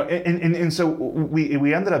 And so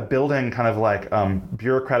we ended up building kind of like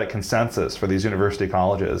bureaucratic consensus for these university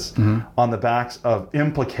colleges on the backs of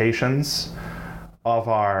implications of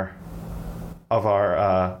our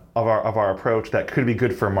approach that could be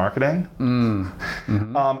good for marketing.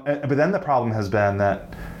 Mm-hmm. But then the problem has been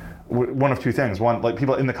that one of two things. One, like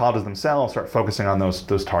people in the colleges themselves start focusing on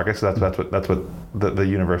those targets. So that's what the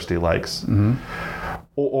university likes. Mm-hmm.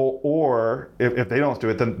 Or if they don't do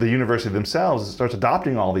it, then the university themselves starts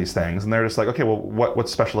adopting all these things, and they're just like, okay, well,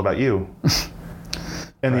 what's special about you?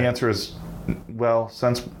 And the answer is, well,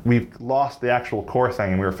 since we've lost the actual core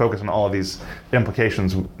thing and we were focused on all of these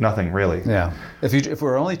implications, nothing really. Yeah. If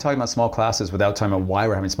we're only talking about small classes without talking about why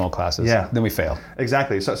we're having small classes, then we fail.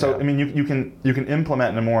 Exactly. So I mean, you can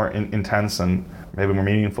implement in a more intense and maybe more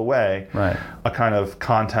meaningful way a kind of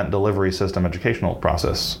content delivery system educational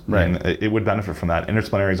process. Right. I mean, it would benefit from that.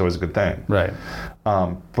 Interdisciplinary is always a good thing. Right.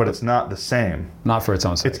 But it's not the same. Not for its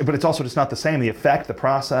own sake. But it's also just not the same. The effect, the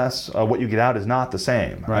process, what you get out is not the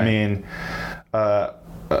same. Right. I mean,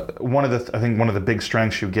 one of the big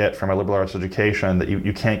strengths you get from a liberal arts education that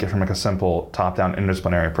you can't get from like a simple top-down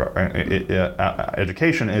interdisciplinary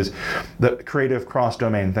education is the creative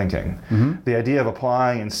cross-domain thinking. Mm-hmm. The idea of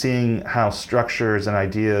applying and seeing how structures and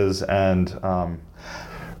ideas and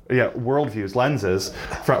worldviews, lenses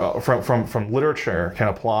from literature can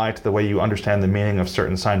apply to the way you understand the meaning of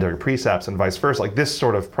certain scientific precepts and vice versa. Like this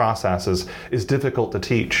sort of process is difficult to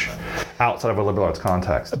teach outside of a liberal arts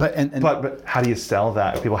context. But how do you sell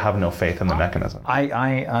that if people have no faith in the mechanism?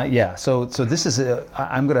 So this is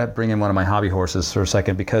I'm going to bring in one of my hobby horses for a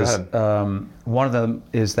second because one of them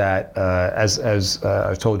is that as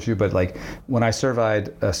I told you, but like when I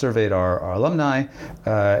surveyed our alumni,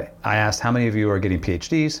 I asked how many of you are getting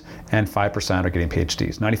PhDs, and 5% are getting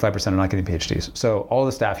PhDs. 95% are not getting PhDs. So all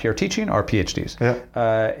the staff here teaching are PhDs,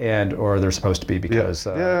 or they're supposed to be because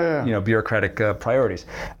bureaucratic priorities.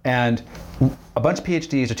 And a bunch of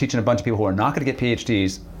PhDs are teaching a bunch of people who are not going to get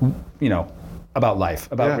PhDs, about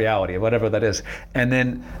life, about reality, whatever that is. And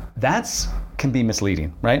then can be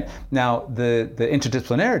misleading, right? Now, the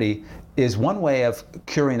interdisciplinarity is one way of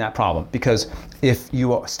curing that problem, because if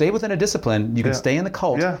you stay within a discipline, you can stay in the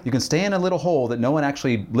cult, you can stay in a little hole that no one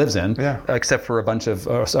actually lives in, except for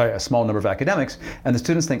a small number of academics, and the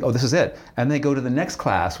students think, oh, this is it. And they go to the next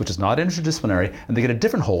class, which is not interdisciplinary, and they get a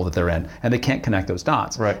different hole that they're in, and they can't connect those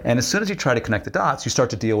dots. Right. And as soon as you try to connect the dots, you start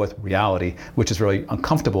to deal with reality, which is really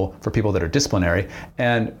uncomfortable for people that are disciplinary.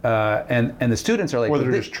 And the students are like... Or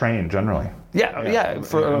they're just trained, generally.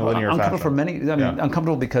 Uncomfortable for many.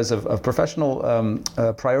 Uncomfortable because of professional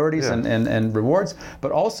priorities and rewards,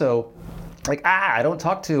 but also like I don't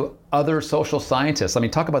talk to other social scientists. I mean,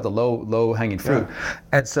 talk about the low hanging fruit.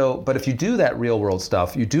 And so, but if you do that real world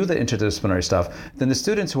stuff, you do the interdisciplinary stuff, then the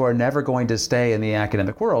students who are never going to stay in the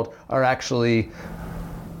academic world are actually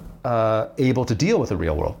able to deal with the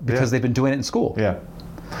real world because they've been doing it in school. Yeah.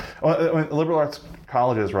 Well, liberal arts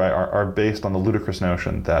colleges, right, are based on the ludicrous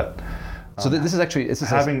notion that. So this is actually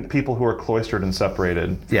having people who are cloistered and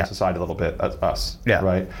separated from society a little bit, us,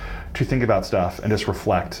 right, to think about stuff and just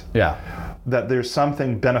reflect. that there's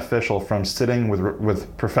something beneficial from sitting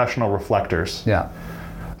with professional reflectors Yeah.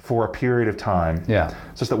 for a period of time. Yeah.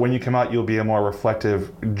 Such that when you come out, you'll be a more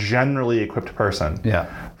reflective, generally equipped person Yeah.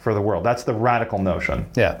 for the world. That's the radical notion.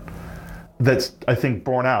 Yeah. That's, I think,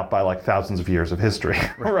 borne out by like thousands of years of history,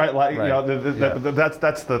 right? Like, Right. you know,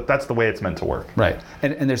 that's the way it's meant to work. Right,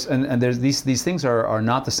 and there's these things are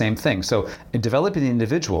not the same thing. So developing the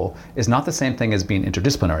individual is not the same thing as being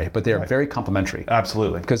interdisciplinary, but they are very complementary.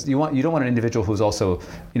 Absolutely. Because you don't want an individual who's also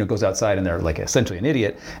goes outside and they're like essentially an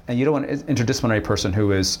idiot, and you don't want an interdisciplinary person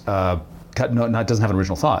who is doesn't have an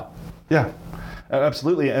original thought. Yeah.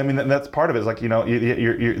 Absolutely. I mean, that's part of it. Is like,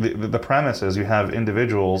 the premise is you have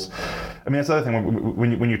individuals. I mean, that's the other thing.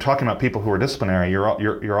 When you're talking about people who are disciplinary,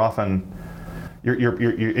 you're often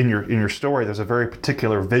in your story. There's a very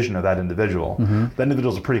particular vision of that individual. Mm-hmm. That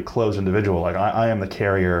individual is a pretty closed individual. Like I am the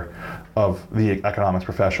carrier of the economics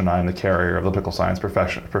profession. I am the carrier of the political science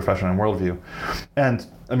profession and worldview. And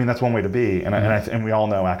I mean, that's one way to be. And we all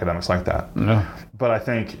know academics like that. Yeah. But I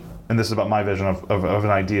think. And this is about my vision of an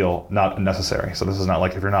ideal, not necessary. So this is not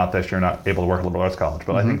like if you're not this, you're not able to work at a liberal arts college.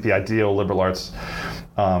 But I think the ideal liberal arts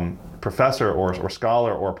professor or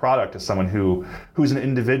scholar or product is someone who's an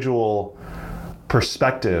individual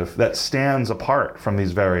perspective that stands apart from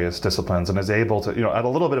these various disciplines and is able to, at a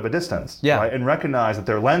little bit of a distance, right? And recognize that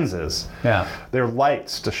their lenses, their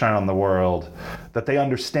lights to shine on the world, that they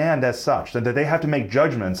understand as such, that they have to make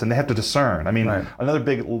judgments and they have to discern. I mean, another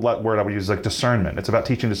big word I would use is like discernment. It's about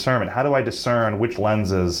teaching discernment. How do I discern which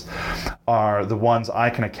lenses are the ones I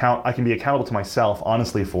can be accountable to myself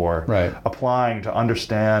honestly for, applying to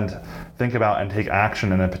understand, think about, and take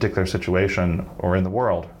action in a particular situation or in the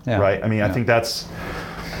world, right? I mean, I think that's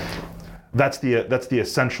the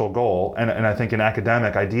essential goal, and I think an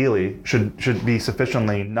academic ideally should be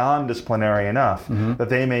sufficiently non-disciplinary enough that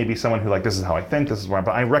they may be someone who like, this is how I think, this is where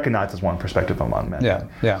but I recognize this one perspective among men. And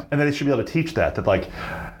then they should be able to teach that like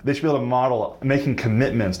they should be able to model making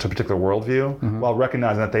commitments to a particular worldview while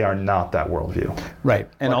recognizing that they are not that worldview. Right,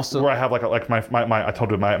 and like, also where I have like my I told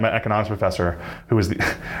you my economics professor who was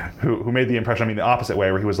who made the impression, I mean the opposite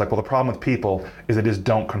way, where he was like, well, the problem with people is they just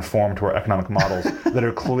don't conform to our economic models that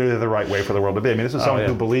are clearly the right way for the world to be. I mean, this is someone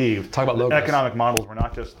who believed economic models were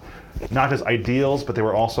not just ideals, but they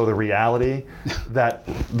were also the reality that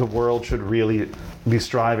the world should really be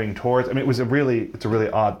striving towards. I mean, it's a really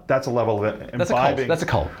odd. That's a level of it. That's a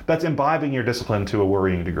cult. That's imbibing your discipline to a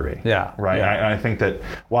worrying degree. Right. Yeah. I think that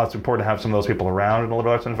while it's important to have some of those people around in a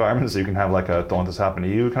liberal arts environment, so you can have like a "don't let this happen to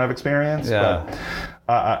you" kind of experience. But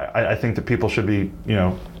I think that people should be,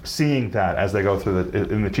 seeing that as they go through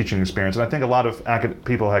in the teaching experience. And I think a lot of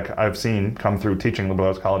people I've seen come through teaching liberal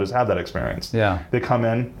arts colleges have that experience. They come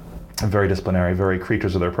in very disciplinary, very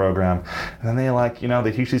creatures of their program, and then they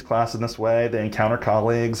they teach these classes in this way. They encounter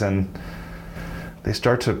colleagues and they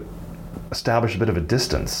start to establish a bit of a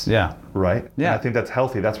distance. Right. And I think that's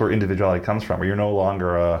healthy. That's where individuality comes from, where you're no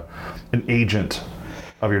longer an agent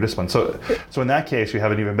of your discipline. So in that case, you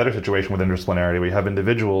have an even better situation with interdisciplinarity, where you have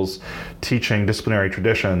individuals teaching disciplinary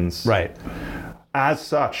traditions, as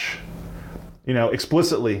such,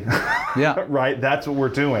 explicitly, right? That's what we're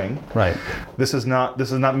doing, right? This is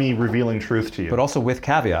not me revealing truth to you, but also with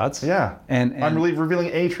caveats. And I'm really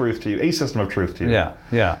revealing a truth to you, a system of truth to you.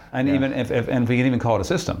 And even if we can even call it a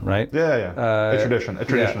system, right? A tradition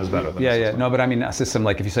is better than a system. No, but I mean a system,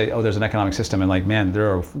 like if you say, oh, there's an economic system, and like, man, there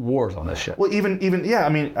are wars on this shit. Well, even I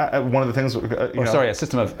mean, one of the things.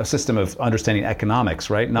 A system of understanding economics,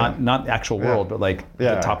 right? Not the actual world, but like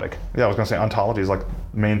the topic. I was going to say ontology is like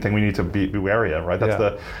the main thing we need to be wary of, right?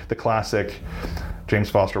 That's the classic James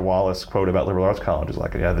Foster Wallace quote about liberal arts colleges,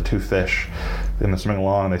 like, the two fish, and they're swimming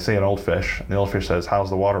along, and they see an old fish, and the old fish says, "How's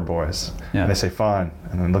the water, boys?" And they say, "Fine,"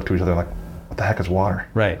 and then look to each other like, "What the heck is water?"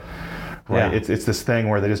 Right. It's this thing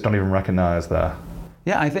where they just don't even recognize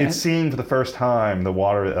I think it's seeing for the first time the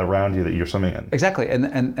water around you that you're swimming in. Exactly,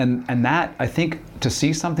 and that, I think, to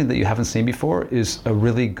see something that you haven't seen before is a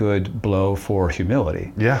really good blow for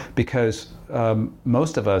humility. Because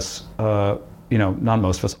most of us, not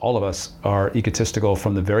most of us, all of us are egotistical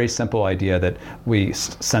from the very simple idea that we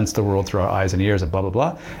sense the world through our eyes and ears and blah, blah,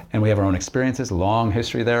 blah. And we have our own experiences, long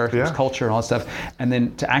history there, there's culture and all that stuff. And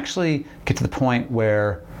then to actually get to the point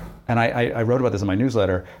where, and I wrote about this in my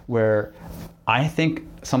newsletter, where I think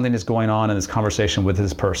something is going on in this conversation with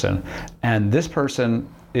this person, and this person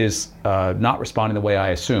is not responding the way I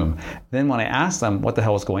assume. Then when I ask them what the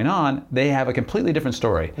hell is going on, they have a completely different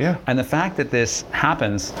story. And the fact that this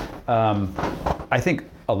happens, I think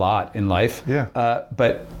a lot in life,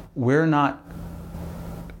 but we're not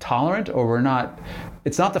tolerant, or we're not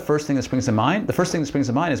it's not the first thing that springs to mind. The first thing that springs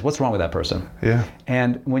to mind is what's wrong with that person. Yeah.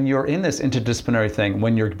 And when you're in this interdisciplinary thing,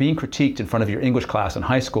 when you're being critiqued in front of your English class in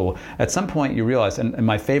high school, at some point you realize, and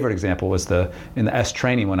my favorite example was in the S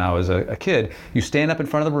training when I was a kid, you stand up in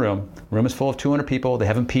front of the room is full of 200 people, they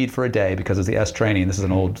haven't peed for a day because of the S training. This is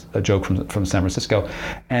an old joke from San Francisco.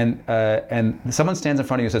 And someone stands in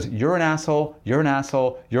front of you and says, you're an asshole, you're an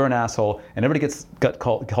asshole, you're an asshole, and everybody got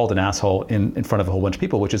called an asshole in front of a whole bunch of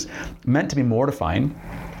people, which is meant to be mortifying.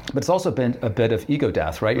 But it's also been a bit of ego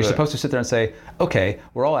death, right? You're supposed to sit there and say, okay,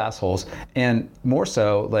 we're all assholes. And more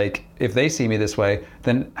so, like, if they see me this way,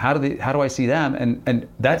 then how do I see them? And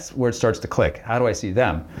that's where it starts to click. How do I see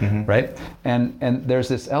them, right? And there's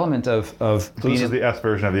this element of so this is the S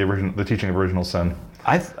version of the teaching of original sin.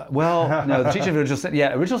 No, the teaching of original sin,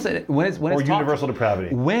 original sin, when it's universal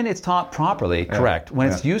depravity. When it's taught properly, correct. When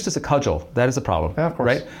it's used as a cudgel, that is a problem. Yeah, of course.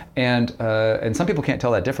 Right? And some people can't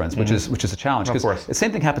tell that difference, which is a challenge. Of course. The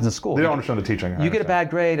same thing happens in school. They don't understand the teaching. You get a bad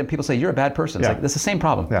grade and people say, you're a bad person. It's like, that's the same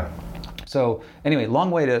problem. Yeah. So anyway, long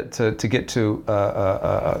way to get to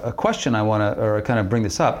a question I want to, or kind of bring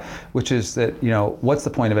this up, which is that, what's the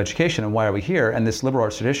point of education and why are we here? And this liberal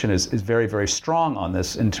arts tradition is very, very strong on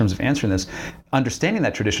this in terms of answering this. Understanding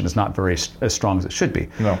that tradition is not very as strong as it should be.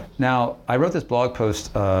 No. Now, I wrote this blog post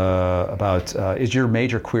about, is your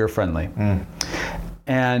major queer friendly?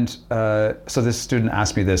 And so this student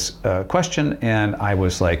asked me this question, and I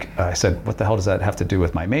was like, I said, what the hell does that have to do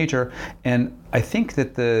with my major? And I think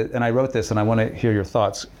that and I wrote this, and I want to hear your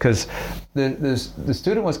thoughts, because the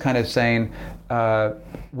student was kind of saying,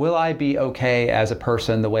 will I be okay as a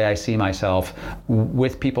person the way I see myself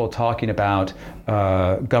with people talking about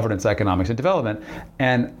governance, economics, and development?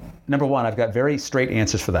 And number one, I've got very straight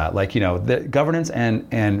answers for that. Like, the governance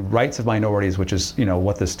and rights of minorities, which is,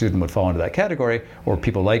 what the student would fall into that category, or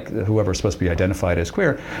people like whoever's supposed to be identified as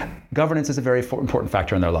queer. Governance is a very important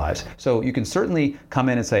factor in their lives. So you can certainly come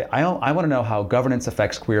in and say, I want to know how governance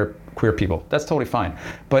affects queer people. That's totally fine.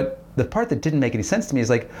 But the part that didn't make any sense to me is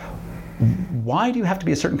like, why do you have to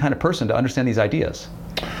be a certain kind of person to understand these ideas?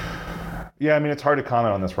 Yeah, I mean, it's hard to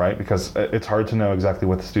comment on this, right? Because it's hard to know exactly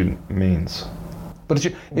what the student means. But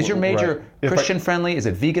is your major Christian friendly? Is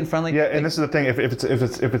it vegan friendly? Yeah, and this is the thing. If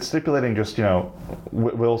it's stipulating just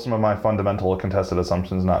will some of my fundamental contested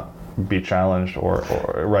assumptions not be challenged or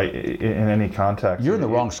right in any context? You're in the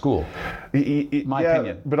wrong school. My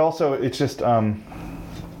opinion. But also it's just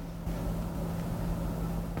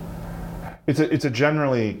it's a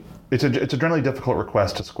generally difficult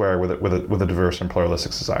request to square with a diverse and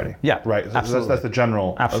pluralistic society. Yeah, right. Absolutely. That's the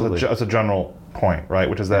general. Absolutely. That's a general point, right?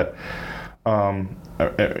 Which is that.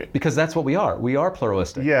 Because that's what we are. We are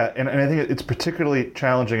pluralistic. Yeah, and I think it's particularly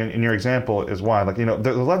challenging in your example is why,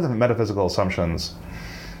 there's a lot of metaphysical assumptions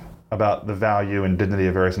about the value and dignity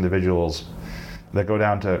of various individuals that go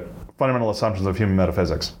down to fundamental assumptions of human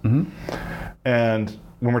metaphysics. And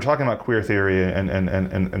when we're talking about queer theory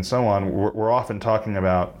and so on, we're often talking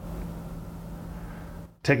about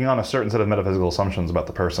taking on a certain set of metaphysical assumptions about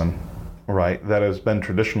the person, right, that has been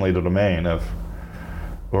traditionally the domain of,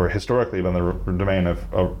 or historically been the domain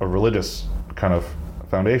of religious kind of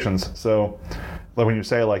foundations. So like when you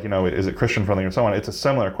say is it Christian friendly and so on, it's a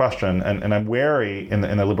similar question, and I'm wary in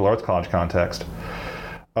the liberal arts college context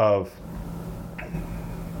of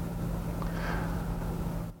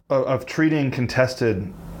treating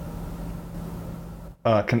contested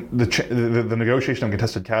the negotiation of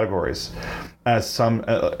contested categories as some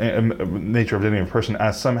nature of dignity of a person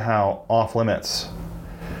as somehow off limits,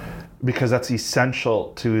 because that's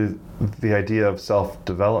essential to the idea of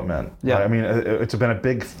self-development. Yeah. Right? I mean, it's been a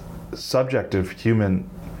big subject of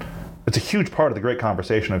it's a huge part of the great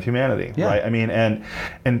conversation of humanity, right? I mean, and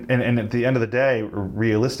at the end of the day,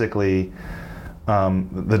 realistically,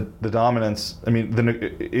 the dominance, I mean,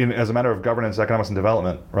 as a matter of governance, economics, and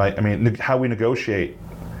development, right? I mean, how we negotiate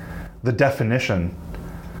the definition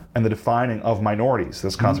and the defining of minorities,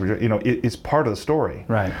 this concept, is part of the story.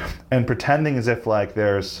 Right. And pretending as if I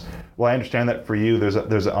understand that for you, there's an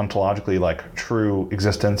ontologically true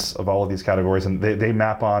existence of all of these categories, and they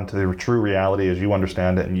map on to the true reality as you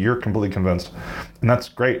understand it, and you're completely convinced, and that's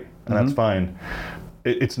great, and that's fine.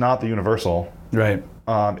 It's not the universal. Right.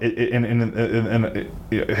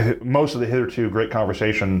 Most of the hitherto great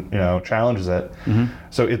conversation, challenges it.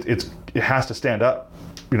 So it has to stand up,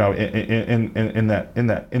 in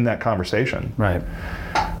that conversation. Right.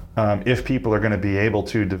 If people are going to be able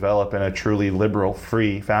to develop in a truly liberal,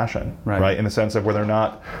 free fashion, right? In the sense of where there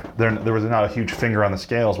was not a huge finger on the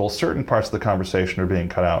scales. Well, certain parts of the conversation are being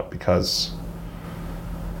cut out because,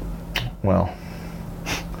 well,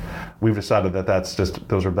 we've decided that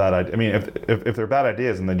those are bad ideas. I mean, if they're bad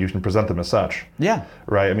ideas, then you can present them as such. Yeah.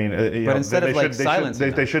 Right. I mean, but instead of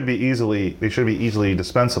silencing they should be easily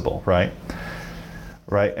dispensable. Right.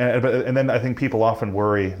 Right. And then I think people often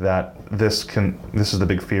worry that this is the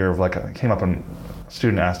big fear of, like, I came up and a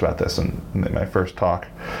student asked about this in my first talk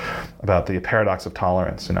about the paradox of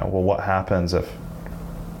tolerance. Well, what happens if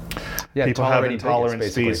people have intolerant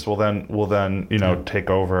speech will then take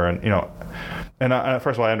over, and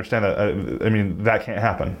first of all, I understand that. I mean, that can't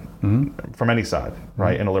happen from any side,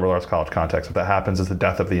 right? In a liberal arts college context, if that happens, it's the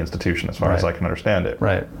death of the institution, as far as I can understand it.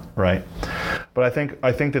 Right. But I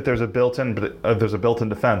think that there's a built-in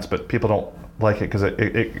defense, but people don't like it because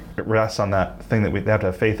it rests on that thing that they have to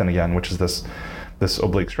have faith in again, which is this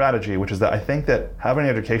oblique strategy, which is that I think that having an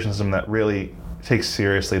education system that really takes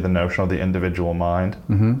seriously the notion of the individual mind,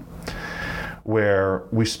 where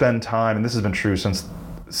we spend time, and this has been true since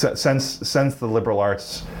the liberal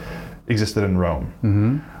arts existed in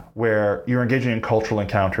Rome, where you're engaging in cultural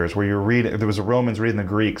encounters, where there was Romans reading the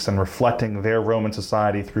Greeks and reflecting their Roman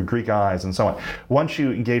society through Greek eyes and so on. Once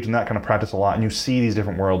you engage in that kind of practice a lot and you see these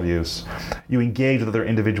different worldviews, you engage with other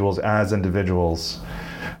individuals as individuals,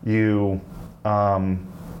 you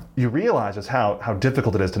realize just how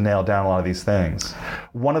difficult it is to nail down a lot of these things.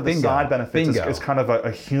 One of the side benefits is kind of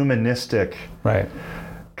a humanistic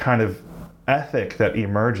kind of ethic that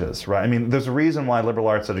emerges, right? I mean, there's a reason why liberal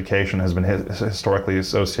arts education has been historically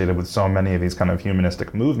associated with so many of these kind of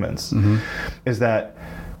humanistic movements, is that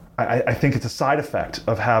I think it's a side effect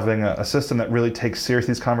of having a system that really takes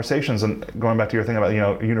seriously these conversations. And going back to your thing about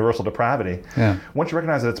universal depravity, once you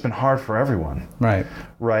recognize that it's been hard for everyone, right,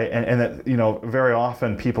 and that very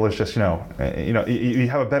often people is just you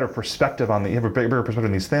have a better perspective you have a bigger perspective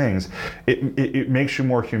on these things. It makes you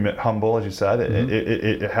more humble, as you said.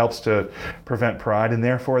 It helps to prevent pride, and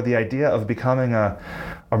therefore the idea of becoming a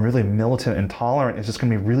really militant and intolerant is just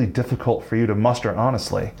going to be really difficult for you to muster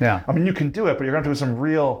honestly. I mean, you can do it, but you're going to do some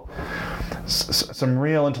real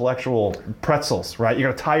intellectual pretzels, right? You're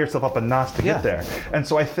going to tie yourself up in knots to get there. And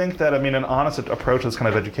so I think that, an honest approach to this kind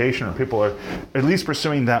of education, where people are at least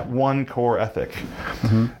pursuing that one core ethic,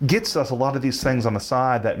 gets us a lot of these things on the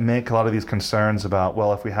side that make a lot of these concerns about,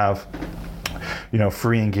 well, if we have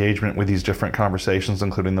free engagement with these different conversations,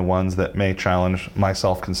 including the ones that may challenge my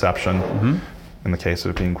self-conception, in the case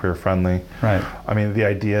of being queer-friendly. Right. I mean, the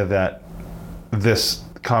idea that this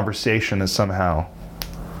conversation is somehow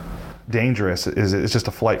dangerous is just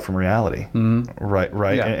a flight from reality.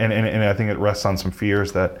 Right. Yeah. And I think it rests on some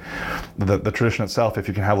fears that the tradition itself, if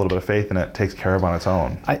you can have a little bit of faith in it, takes care of on its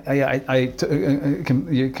own. I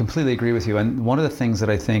completely agree with you. And one of the things that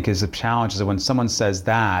I think is a challenge is that when someone says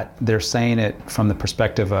that, they're saying it from the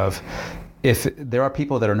perspective of, if there are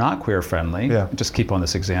people that are not queer friendly, just keep on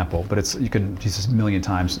this example, but you can use this a million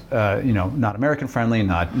times. Not American friendly,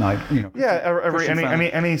 not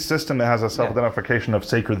any system that has a self-identification of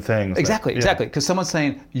sacred things. Exactly. Because someone's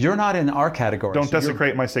saying you're not in our category. Don't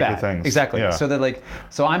desecrate my sacred things. Exactly. Yeah. So they're like,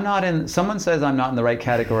 so I'm not in. Someone says I'm not in the right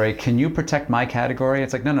category. Can you protect my category?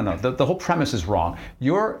 It's like no. The whole premise is wrong.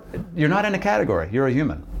 You're not in a category. You're a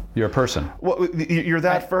human. You're a person. Well, you're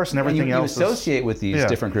that first, and everything else. You associate with these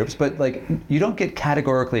different groups, but you don't get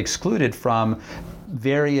categorically excluded from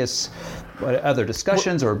various other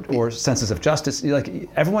discussions or senses of justice. Like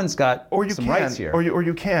everyone's got some rights here. Or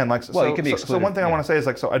you can. You can be excluded. So one thing I want to say is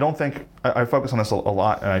so I don't think I focus on this a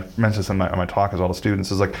lot, and I mentioned this in my talk as well to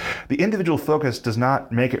students. Is the individual focus does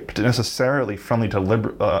not make it necessarily friendly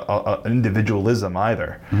to individualism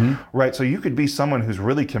either, right? So you could be someone who's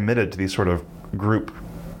really committed to these sort of group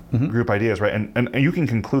ideas, right? And you can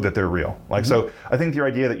conclude that they're real. So I think your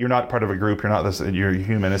idea that you're not part of a group, you're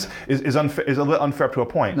human, is a little unfair to a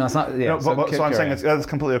point. No, it's not. Yeah, so I'm saying that's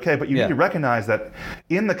completely okay. But you need to recognize that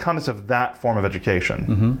in the context of that form of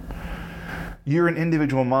education, you're an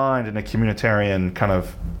individual mind in a communitarian kind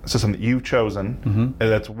of system that you've chosen, and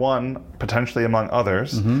that's one potentially among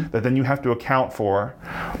others, that then you have to account for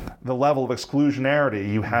the level of exclusionarity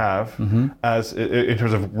you have as in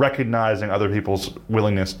terms of recognizing other people's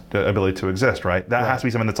willingness, ability to exist, right? That has to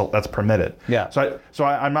be something that's permitted. Yeah. So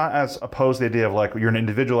I'm not as opposed to the idea of you're an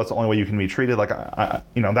individual, that's the only way you can be treated.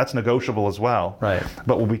 That's negotiable as well. Right.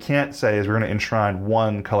 But what we can't say is we're going to enshrine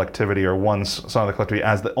one collectivity or one side of the collectivity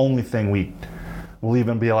as the only thing we will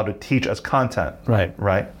even be allowed to teach as content. Right.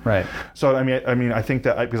 Right. Right. So I mean, I think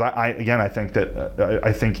that because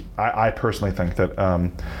I personally think that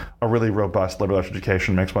a really robust liberal arts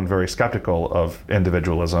education makes one very skeptical of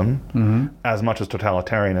individualism as much as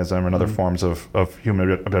totalitarianism and other forms of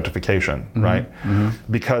human objectification, right?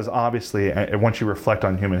 Because obviously, once you reflect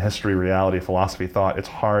on human history, reality, philosophy, thought, it's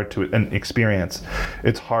hard to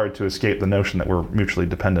escape the notion that we're mutually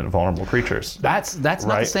dependent, vulnerable creatures. That's not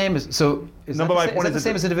the same as so. Is that the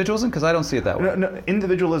same as individualism? Because I don't see it that way. No,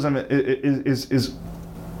 individualism is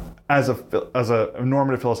as a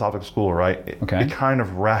normative philosophical school, right? Okay. It kind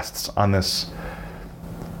of rests on these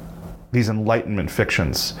Enlightenment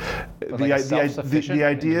fictions. The idea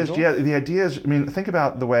is. I mean, think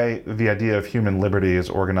about the way the idea of human liberty is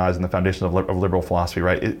organized in the foundation of liberal philosophy,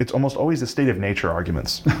 right? It's almost always the state of nature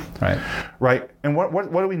arguments, right? Right. And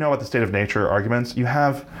what do we know about the state of nature arguments? You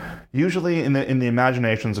have usually in the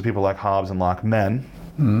imaginations of people like Hobbes and Locke, men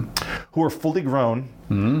who are fully grown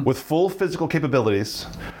with full physical capabilities,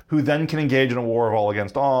 who then can engage in a war of all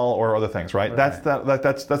against all or other things, right? That's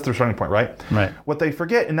their starting point, right? Right. What they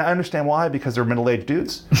forget, and I understand why, because they're middle-aged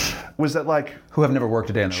dudes, was that like who have never worked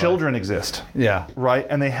a day in their children life. Exist. Yeah. Right?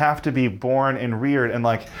 And they have to be born and reared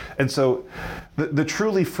and so the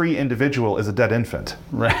truly free individual is a dead infant.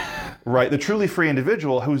 Right. Right, the truly free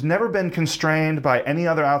individual who's never been constrained by any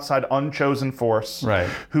other outside unchosen force, right,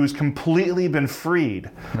 who's completely been freed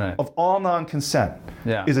of all non-consent,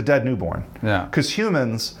 is a dead newborn. Yeah, because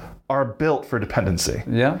humans are built for dependency.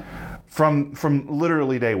 Yeah. From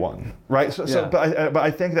literally day one, right? But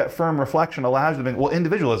I think that firm reflection allows you to think, well,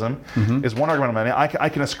 individualism is one argument of mine. I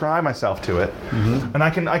can ascribe myself to it, and I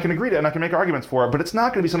can agree to it, and I can make arguments for it. But it's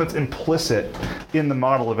not going to be something that's implicit in the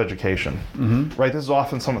model of education, right? This is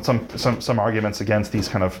often some arguments against these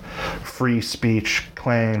kind of free speech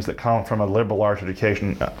claims that come from a liberal arts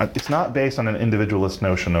education. It's not based on an individualist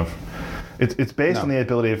notion of. It's based on the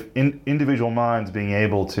ability of individual minds being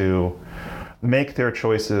able to make their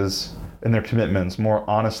choices and their commitments more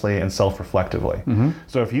honestly and self-reflectively.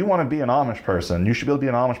 So if you want to be an Amish person, you should be able to be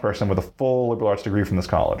an Amish person with a full liberal arts degree from this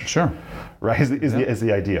college. Sure. Right, is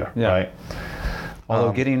the idea, right?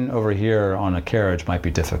 Although getting over here on a carriage might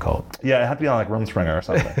be difficult. Yeah, it had to be on like Rumspringa or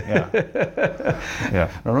something. Yeah.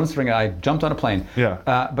 Rumspringa, I jumped on a plane.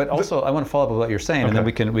 Yeah. But also, I want to follow up with what you're saying, and then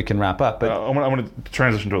we can wrap up. But I want to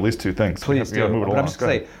transition to at least two things. Please do. But I'm just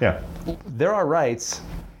going to say, there are rights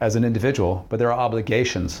as an individual, but there are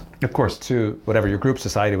obligations, of course, to whatever your group,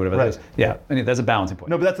 society, whatever that is. Yeah, I mean, that's a balancing point.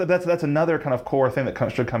 No, but that's another kind of core thing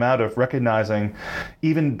that should come out of recognizing,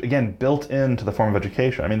 even again, built into the form of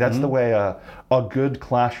education. I mean, that's the way a good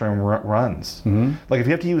classroom runs. Like if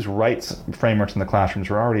you have to use rights frameworks in the classrooms,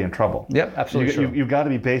 you're already in trouble. Yep, absolutely. You've got to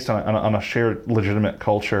be based on a shared legitimate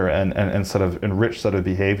culture and sort of enriched set of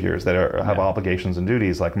behaviors that have obligations and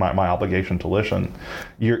duties, like my obligation to listen,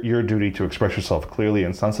 your duty to express yourself clearly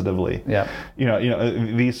and sensitively. Yeah. You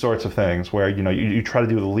know these sorts of things where you try to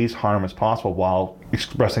do the least harm as possible while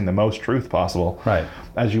expressing the most truth possible. Right.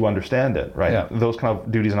 As you understand it. Right. Yeah. Those kind of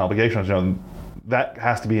duties and obligations. That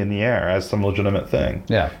has to be in the air as some legitimate thing.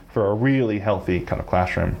 Yeah. For a really healthy kind of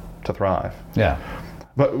classroom to thrive. Yeah.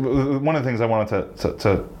 But one of the things I wanted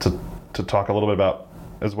to talk a little bit about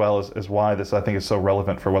as well is why this I think is so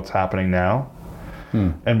relevant for what's happening now.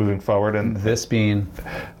 And moving forward, and this being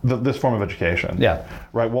this form of education,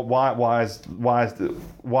 right? Why is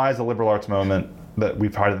the liberal arts moment that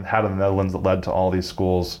we've had in the Netherlands that led to all these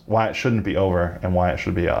schools? Why it shouldn't be over, and why it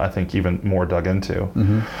should be, I think, even more dug into.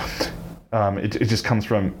 It just comes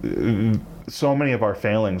from so many of our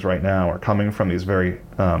failings right now are coming from these very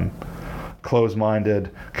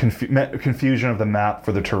closed-minded confusion of the map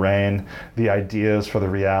for the terrain, the ideas for the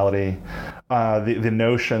reality. The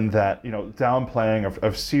notion that, downplaying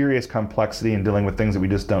of serious complexity and dealing with things that we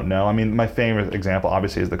just don't know. I mean, my favorite example,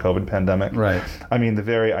 obviously, is the COVID pandemic. Right. I mean, the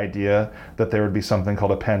very idea that there would be something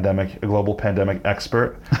called a global pandemic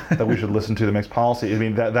expert that we should listen to that makes policy. I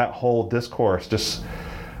mean, that whole discourse just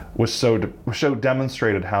was so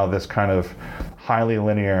demonstrated how this kind of highly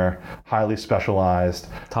linear, highly specialized,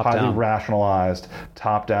 highly rationalized,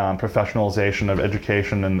 top-down professionalization of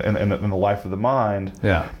education and the life of the mind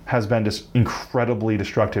has been just incredibly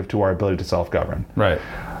destructive to our ability to self-govern. Right.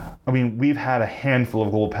 I mean, we've had a handful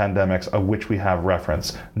of global pandemics of which we have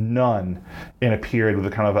reference. None in a period with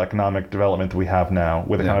the kind of economic development that we have now,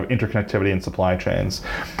 with the kind of interconnectivity in supply chains.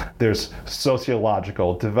 There's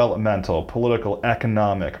sociological, developmental, political,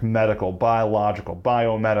 economic, medical, biological,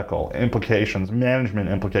 biomedical implications, management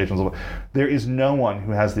implications. There is no one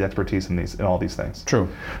who has the expertise in all these things. True.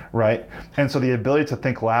 Right? And so the ability to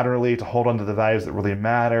think laterally, to hold on to the values that really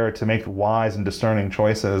matter, to make wise and discerning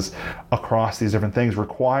choices across these different things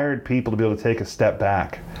required people to be able to take a step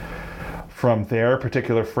back from their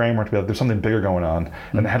particular framework to be able, there's something bigger going on,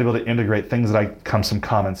 and I had to be able to integrate things that come some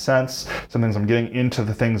common sense, some things I'm getting into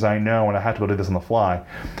the things I know, and I had to be able to do this on the fly.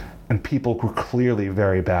 And people were clearly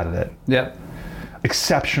very bad at it. Yep.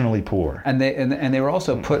 Exceptionally poor. And they were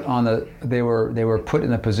also put on they were put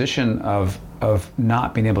in a position of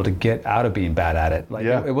not being able to get out of being bad at it. Like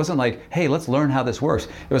it wasn't like, hey, let's learn how this works.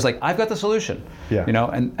 It was like, I've got the solution. Yeah. You know,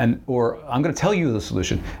 or I'm going to tell you the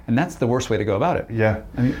solution, and that's the worst way to go about it. Yeah.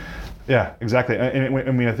 I mean, yeah, exactly. And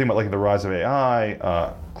I mean, I think about like the rise of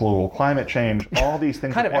AI, global climate change, all these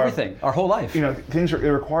things. Kind of everything, our whole life. You know, it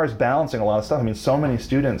requires balancing a lot of stuff. I mean, so many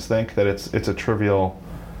students think that it's a trivial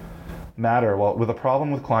matter. Well, with the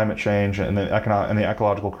problem with climate change and the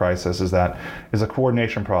ecological crisis is a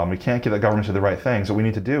coordination problem. We can't get the government to do the right thing. So what we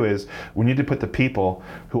need to do is we need to put the people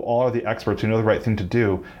who all are the experts who know the right thing to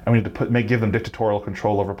do, and we need to give them dictatorial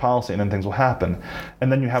control over policy, and then things will happen.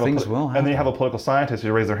 And then you have a political scientist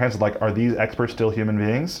who raise their hands like, are these experts still human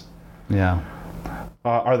beings? Yeah.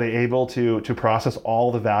 Are they able to process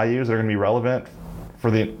all the values that are going to be relevant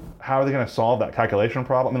for how are they going to solve that calculation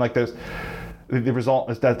problem? I mean, like the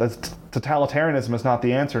result is that totalitarianism is not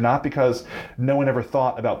the answer, not because no one ever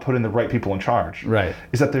thought about putting the right people in charge. Right.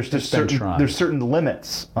 Is that there's just certain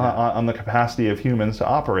limits on the capacity of humans to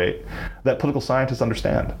operate that political scientists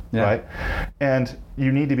understand, right? And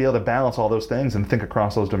you need to be able to balance all those things and think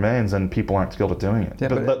across those domains, and people aren't skilled at doing it. Yeah,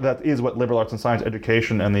 but that is what liberal arts and science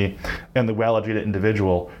education and the well-educated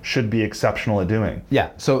individual should be exceptional at doing. Yeah,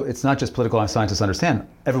 so it's not just political scientists understand.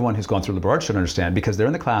 Everyone who's gone through liberal arts should understand, because they're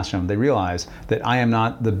in the classroom, they realize that I am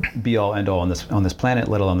not the be-all, end-all on this planet,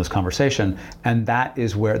 let alone this conversation, and that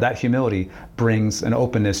is where that humility brings an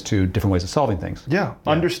openness to different ways of solving things. Yeah.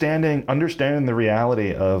 Understanding the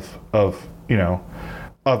reality of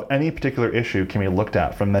any particular issue can be looked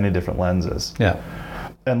at from many different lenses. Yeah.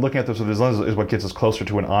 And looking at those lenses is what gets us closer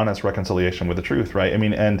to an honest reconciliation with the truth, right? I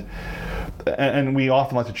mean, and we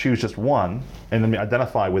often like to choose just one, and then we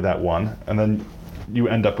identify with that one, and then you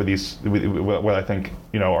end up with what I think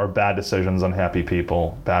are bad decisions, unhappy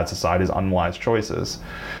people, bad societies, unwise choices,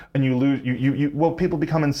 and you lose. People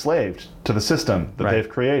become enslaved to the system that they've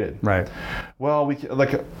created. Right. Well, we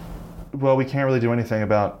can't really do anything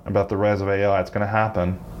about the rise of AI. It's going to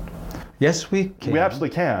happen. Yes, we can. We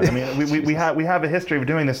absolutely can. I mean, we have a history of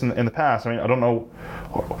doing this in the past. I mean, I don't know,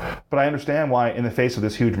 but I understand why, in the face of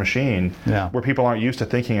this huge machine, where people aren't used to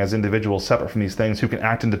thinking as individuals separate from these things, who can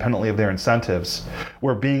act independently of their incentives,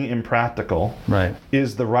 where being impractical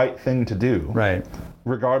is the right thing to do,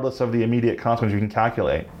 regardless of the immediate consequences you can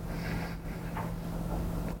calculate.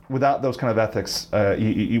 Without those kind of ethics,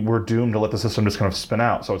 we're doomed to let the system just kind of spin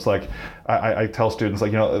out. So it's like, I tell students,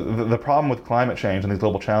 like, the problem with climate change and these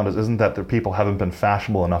global challenges isn't that the people haven't been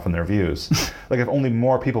fashionable enough in their views. Like, if only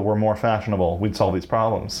more people were more fashionable, we'd solve these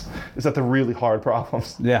problems. It's that they're really hard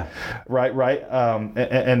problems. Yeah. Right.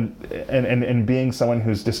 And being someone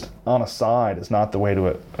who's just on a side is not the way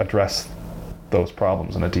to address those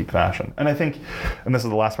problems in a deep fashion. And I think, and this is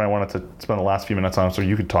the last one I wanted to spend the last few minutes on, so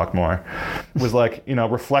you could talk more, was like,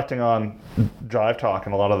 reflecting on Jive Talk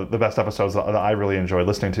and a lot of the best episodes that I really enjoyed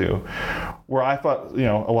listening to, where I thought,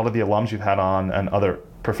 a lot of the alums you've had on and other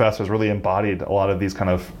professors really embodied a lot of these kind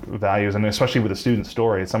of values, and especially with the student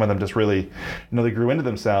story, some of them just really, they grew into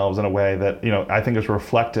themselves in a way that, I think is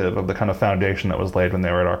reflective of the kind of foundation that was laid when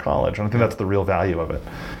they were at our college. And I think that's the real value of it.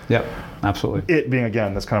 Yep, absolutely. It being,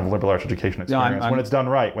 again, this kind of liberal arts education experience, when it's done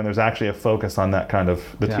right, when there's actually a focus on that kind of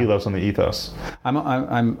the telos and the ethos.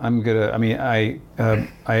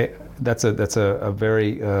 That's a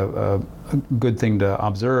very good thing to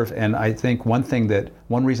observe, and I think one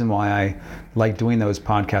reason why I like doing those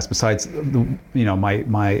podcasts, besides the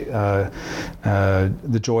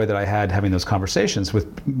joy that I had having those conversations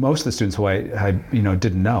with most of the students who I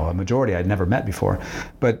didn't know, a majority I'd never met before,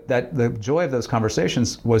 but that the joy of those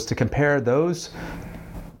conversations was to compare those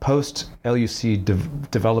post-LUC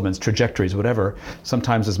developments, trajectories, whatever,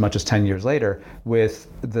 sometimes as much as 10 years later, with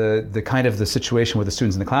the kind of the situation with the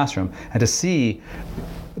students in the classroom, and to see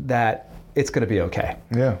that it's going to be okay.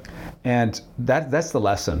 Yeah. And that's the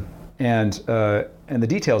lesson. and the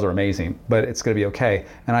details are amazing, but it's going to be okay.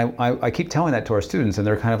 And I keep telling that to our students, and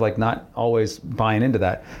they're kind of like not always buying into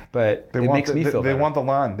that, but it makes me feel better. They want the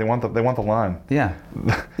line. They want the line. Yeah.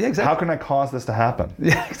 Yeah, exactly. How can I cause this to happen?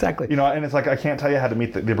 Yeah, exactly. You know, and it's like I can't tell you how to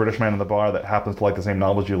meet the British man in the bar that happens to like the same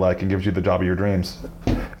novels you like and gives you the job of your dreams.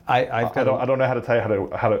 I don't know how to tell you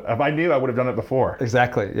how to. If I knew, I would have done it before.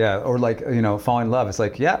 Exactly. Yeah. Or like fall in love. It's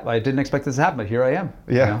like, yeah, I didn't expect this to happen, but here I am.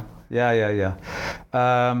 Yeah. Yeah.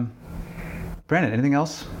 Brandon, anything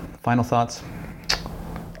else? Final thoughts?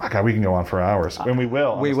 God, we can go on for hours, and we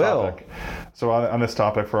will. We will. Topic. So on this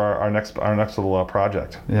topic for our next little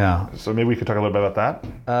project. Yeah. So maybe we could talk a little bit about that.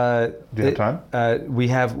 Do you have time? We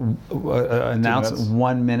have announced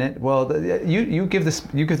 1 minute. Well, you give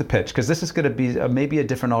the pitch, because this is going to be maybe a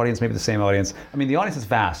different audience, maybe the same audience. I mean, the audience is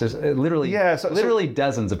vast. There's literally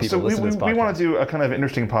dozens of people listening to this podcast. We want to do a kind of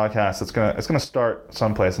interesting podcast that's going to start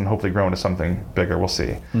someplace and hopefully grow into something bigger. We'll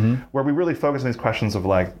see. Mm-hmm. Where we really focus on these questions of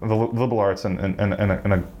like the liberal arts in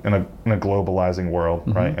a globalizing world,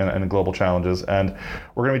 mm-hmm. right, and global challenges. And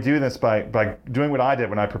we're going to be doing this by doing what I did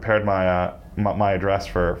when I prepared my address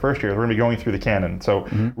for first year. We're going to be going through the canon. So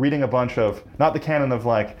reading a bunch of, not the canon of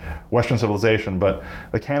like Western civilization, but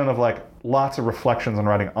the canon of like lots of reflections on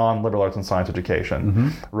writing on liberal arts and science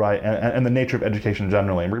education, right? And the nature of education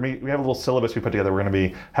generally. And we have a little syllabus we put together. We're going to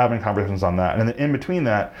be having conversations on that. And then in between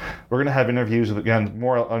that, we're going to have interviews with, again,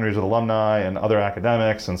 more interviews with alumni and other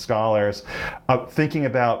academics and scholars, thinking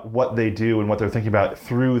about what they do and what they're thinking about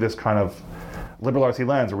through this kind of liberal artsy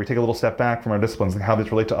lens, where we take a little step back from our disciplines and how these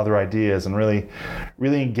relate to other ideas, and really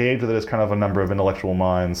engage with it as kind of a number of intellectual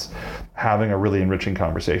minds having a really enriching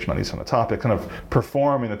conversation on these kind of topics, kind of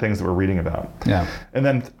performing the things that we're reading about. Yeah. And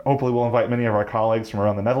then hopefully we'll invite many of our colleagues from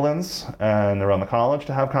around the Netherlands and around the college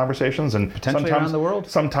to have conversations, and potentially around the world.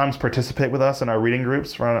 Sometimes participate with us in our reading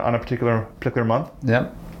groups on a particular month.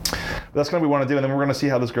 Yep. But that's kind of what we want to do, and then we're going to see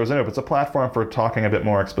how this grows into it. It's a platform for talking a bit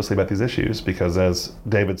more explicitly about these issues, because as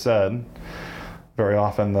David said, very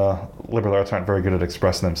often the liberal arts aren't very good at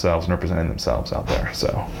expressing themselves and representing themselves out there. So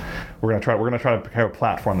we're going to try to prepare a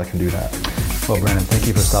platform that can do that. Well, Brandon, thank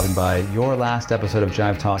you for stopping by. Your last episode of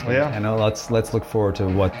Jive Talking. Yeah. And let's look forward to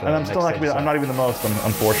what. And I'm still I'm not even the most,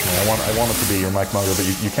 unfortunately. I want it to be your Mike Munger, but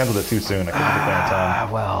you canceled it too soon. I couldn't get there in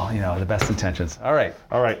time. Well, the best intentions. All right.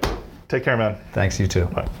 Take care, man. Thanks. You too.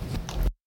 Bye.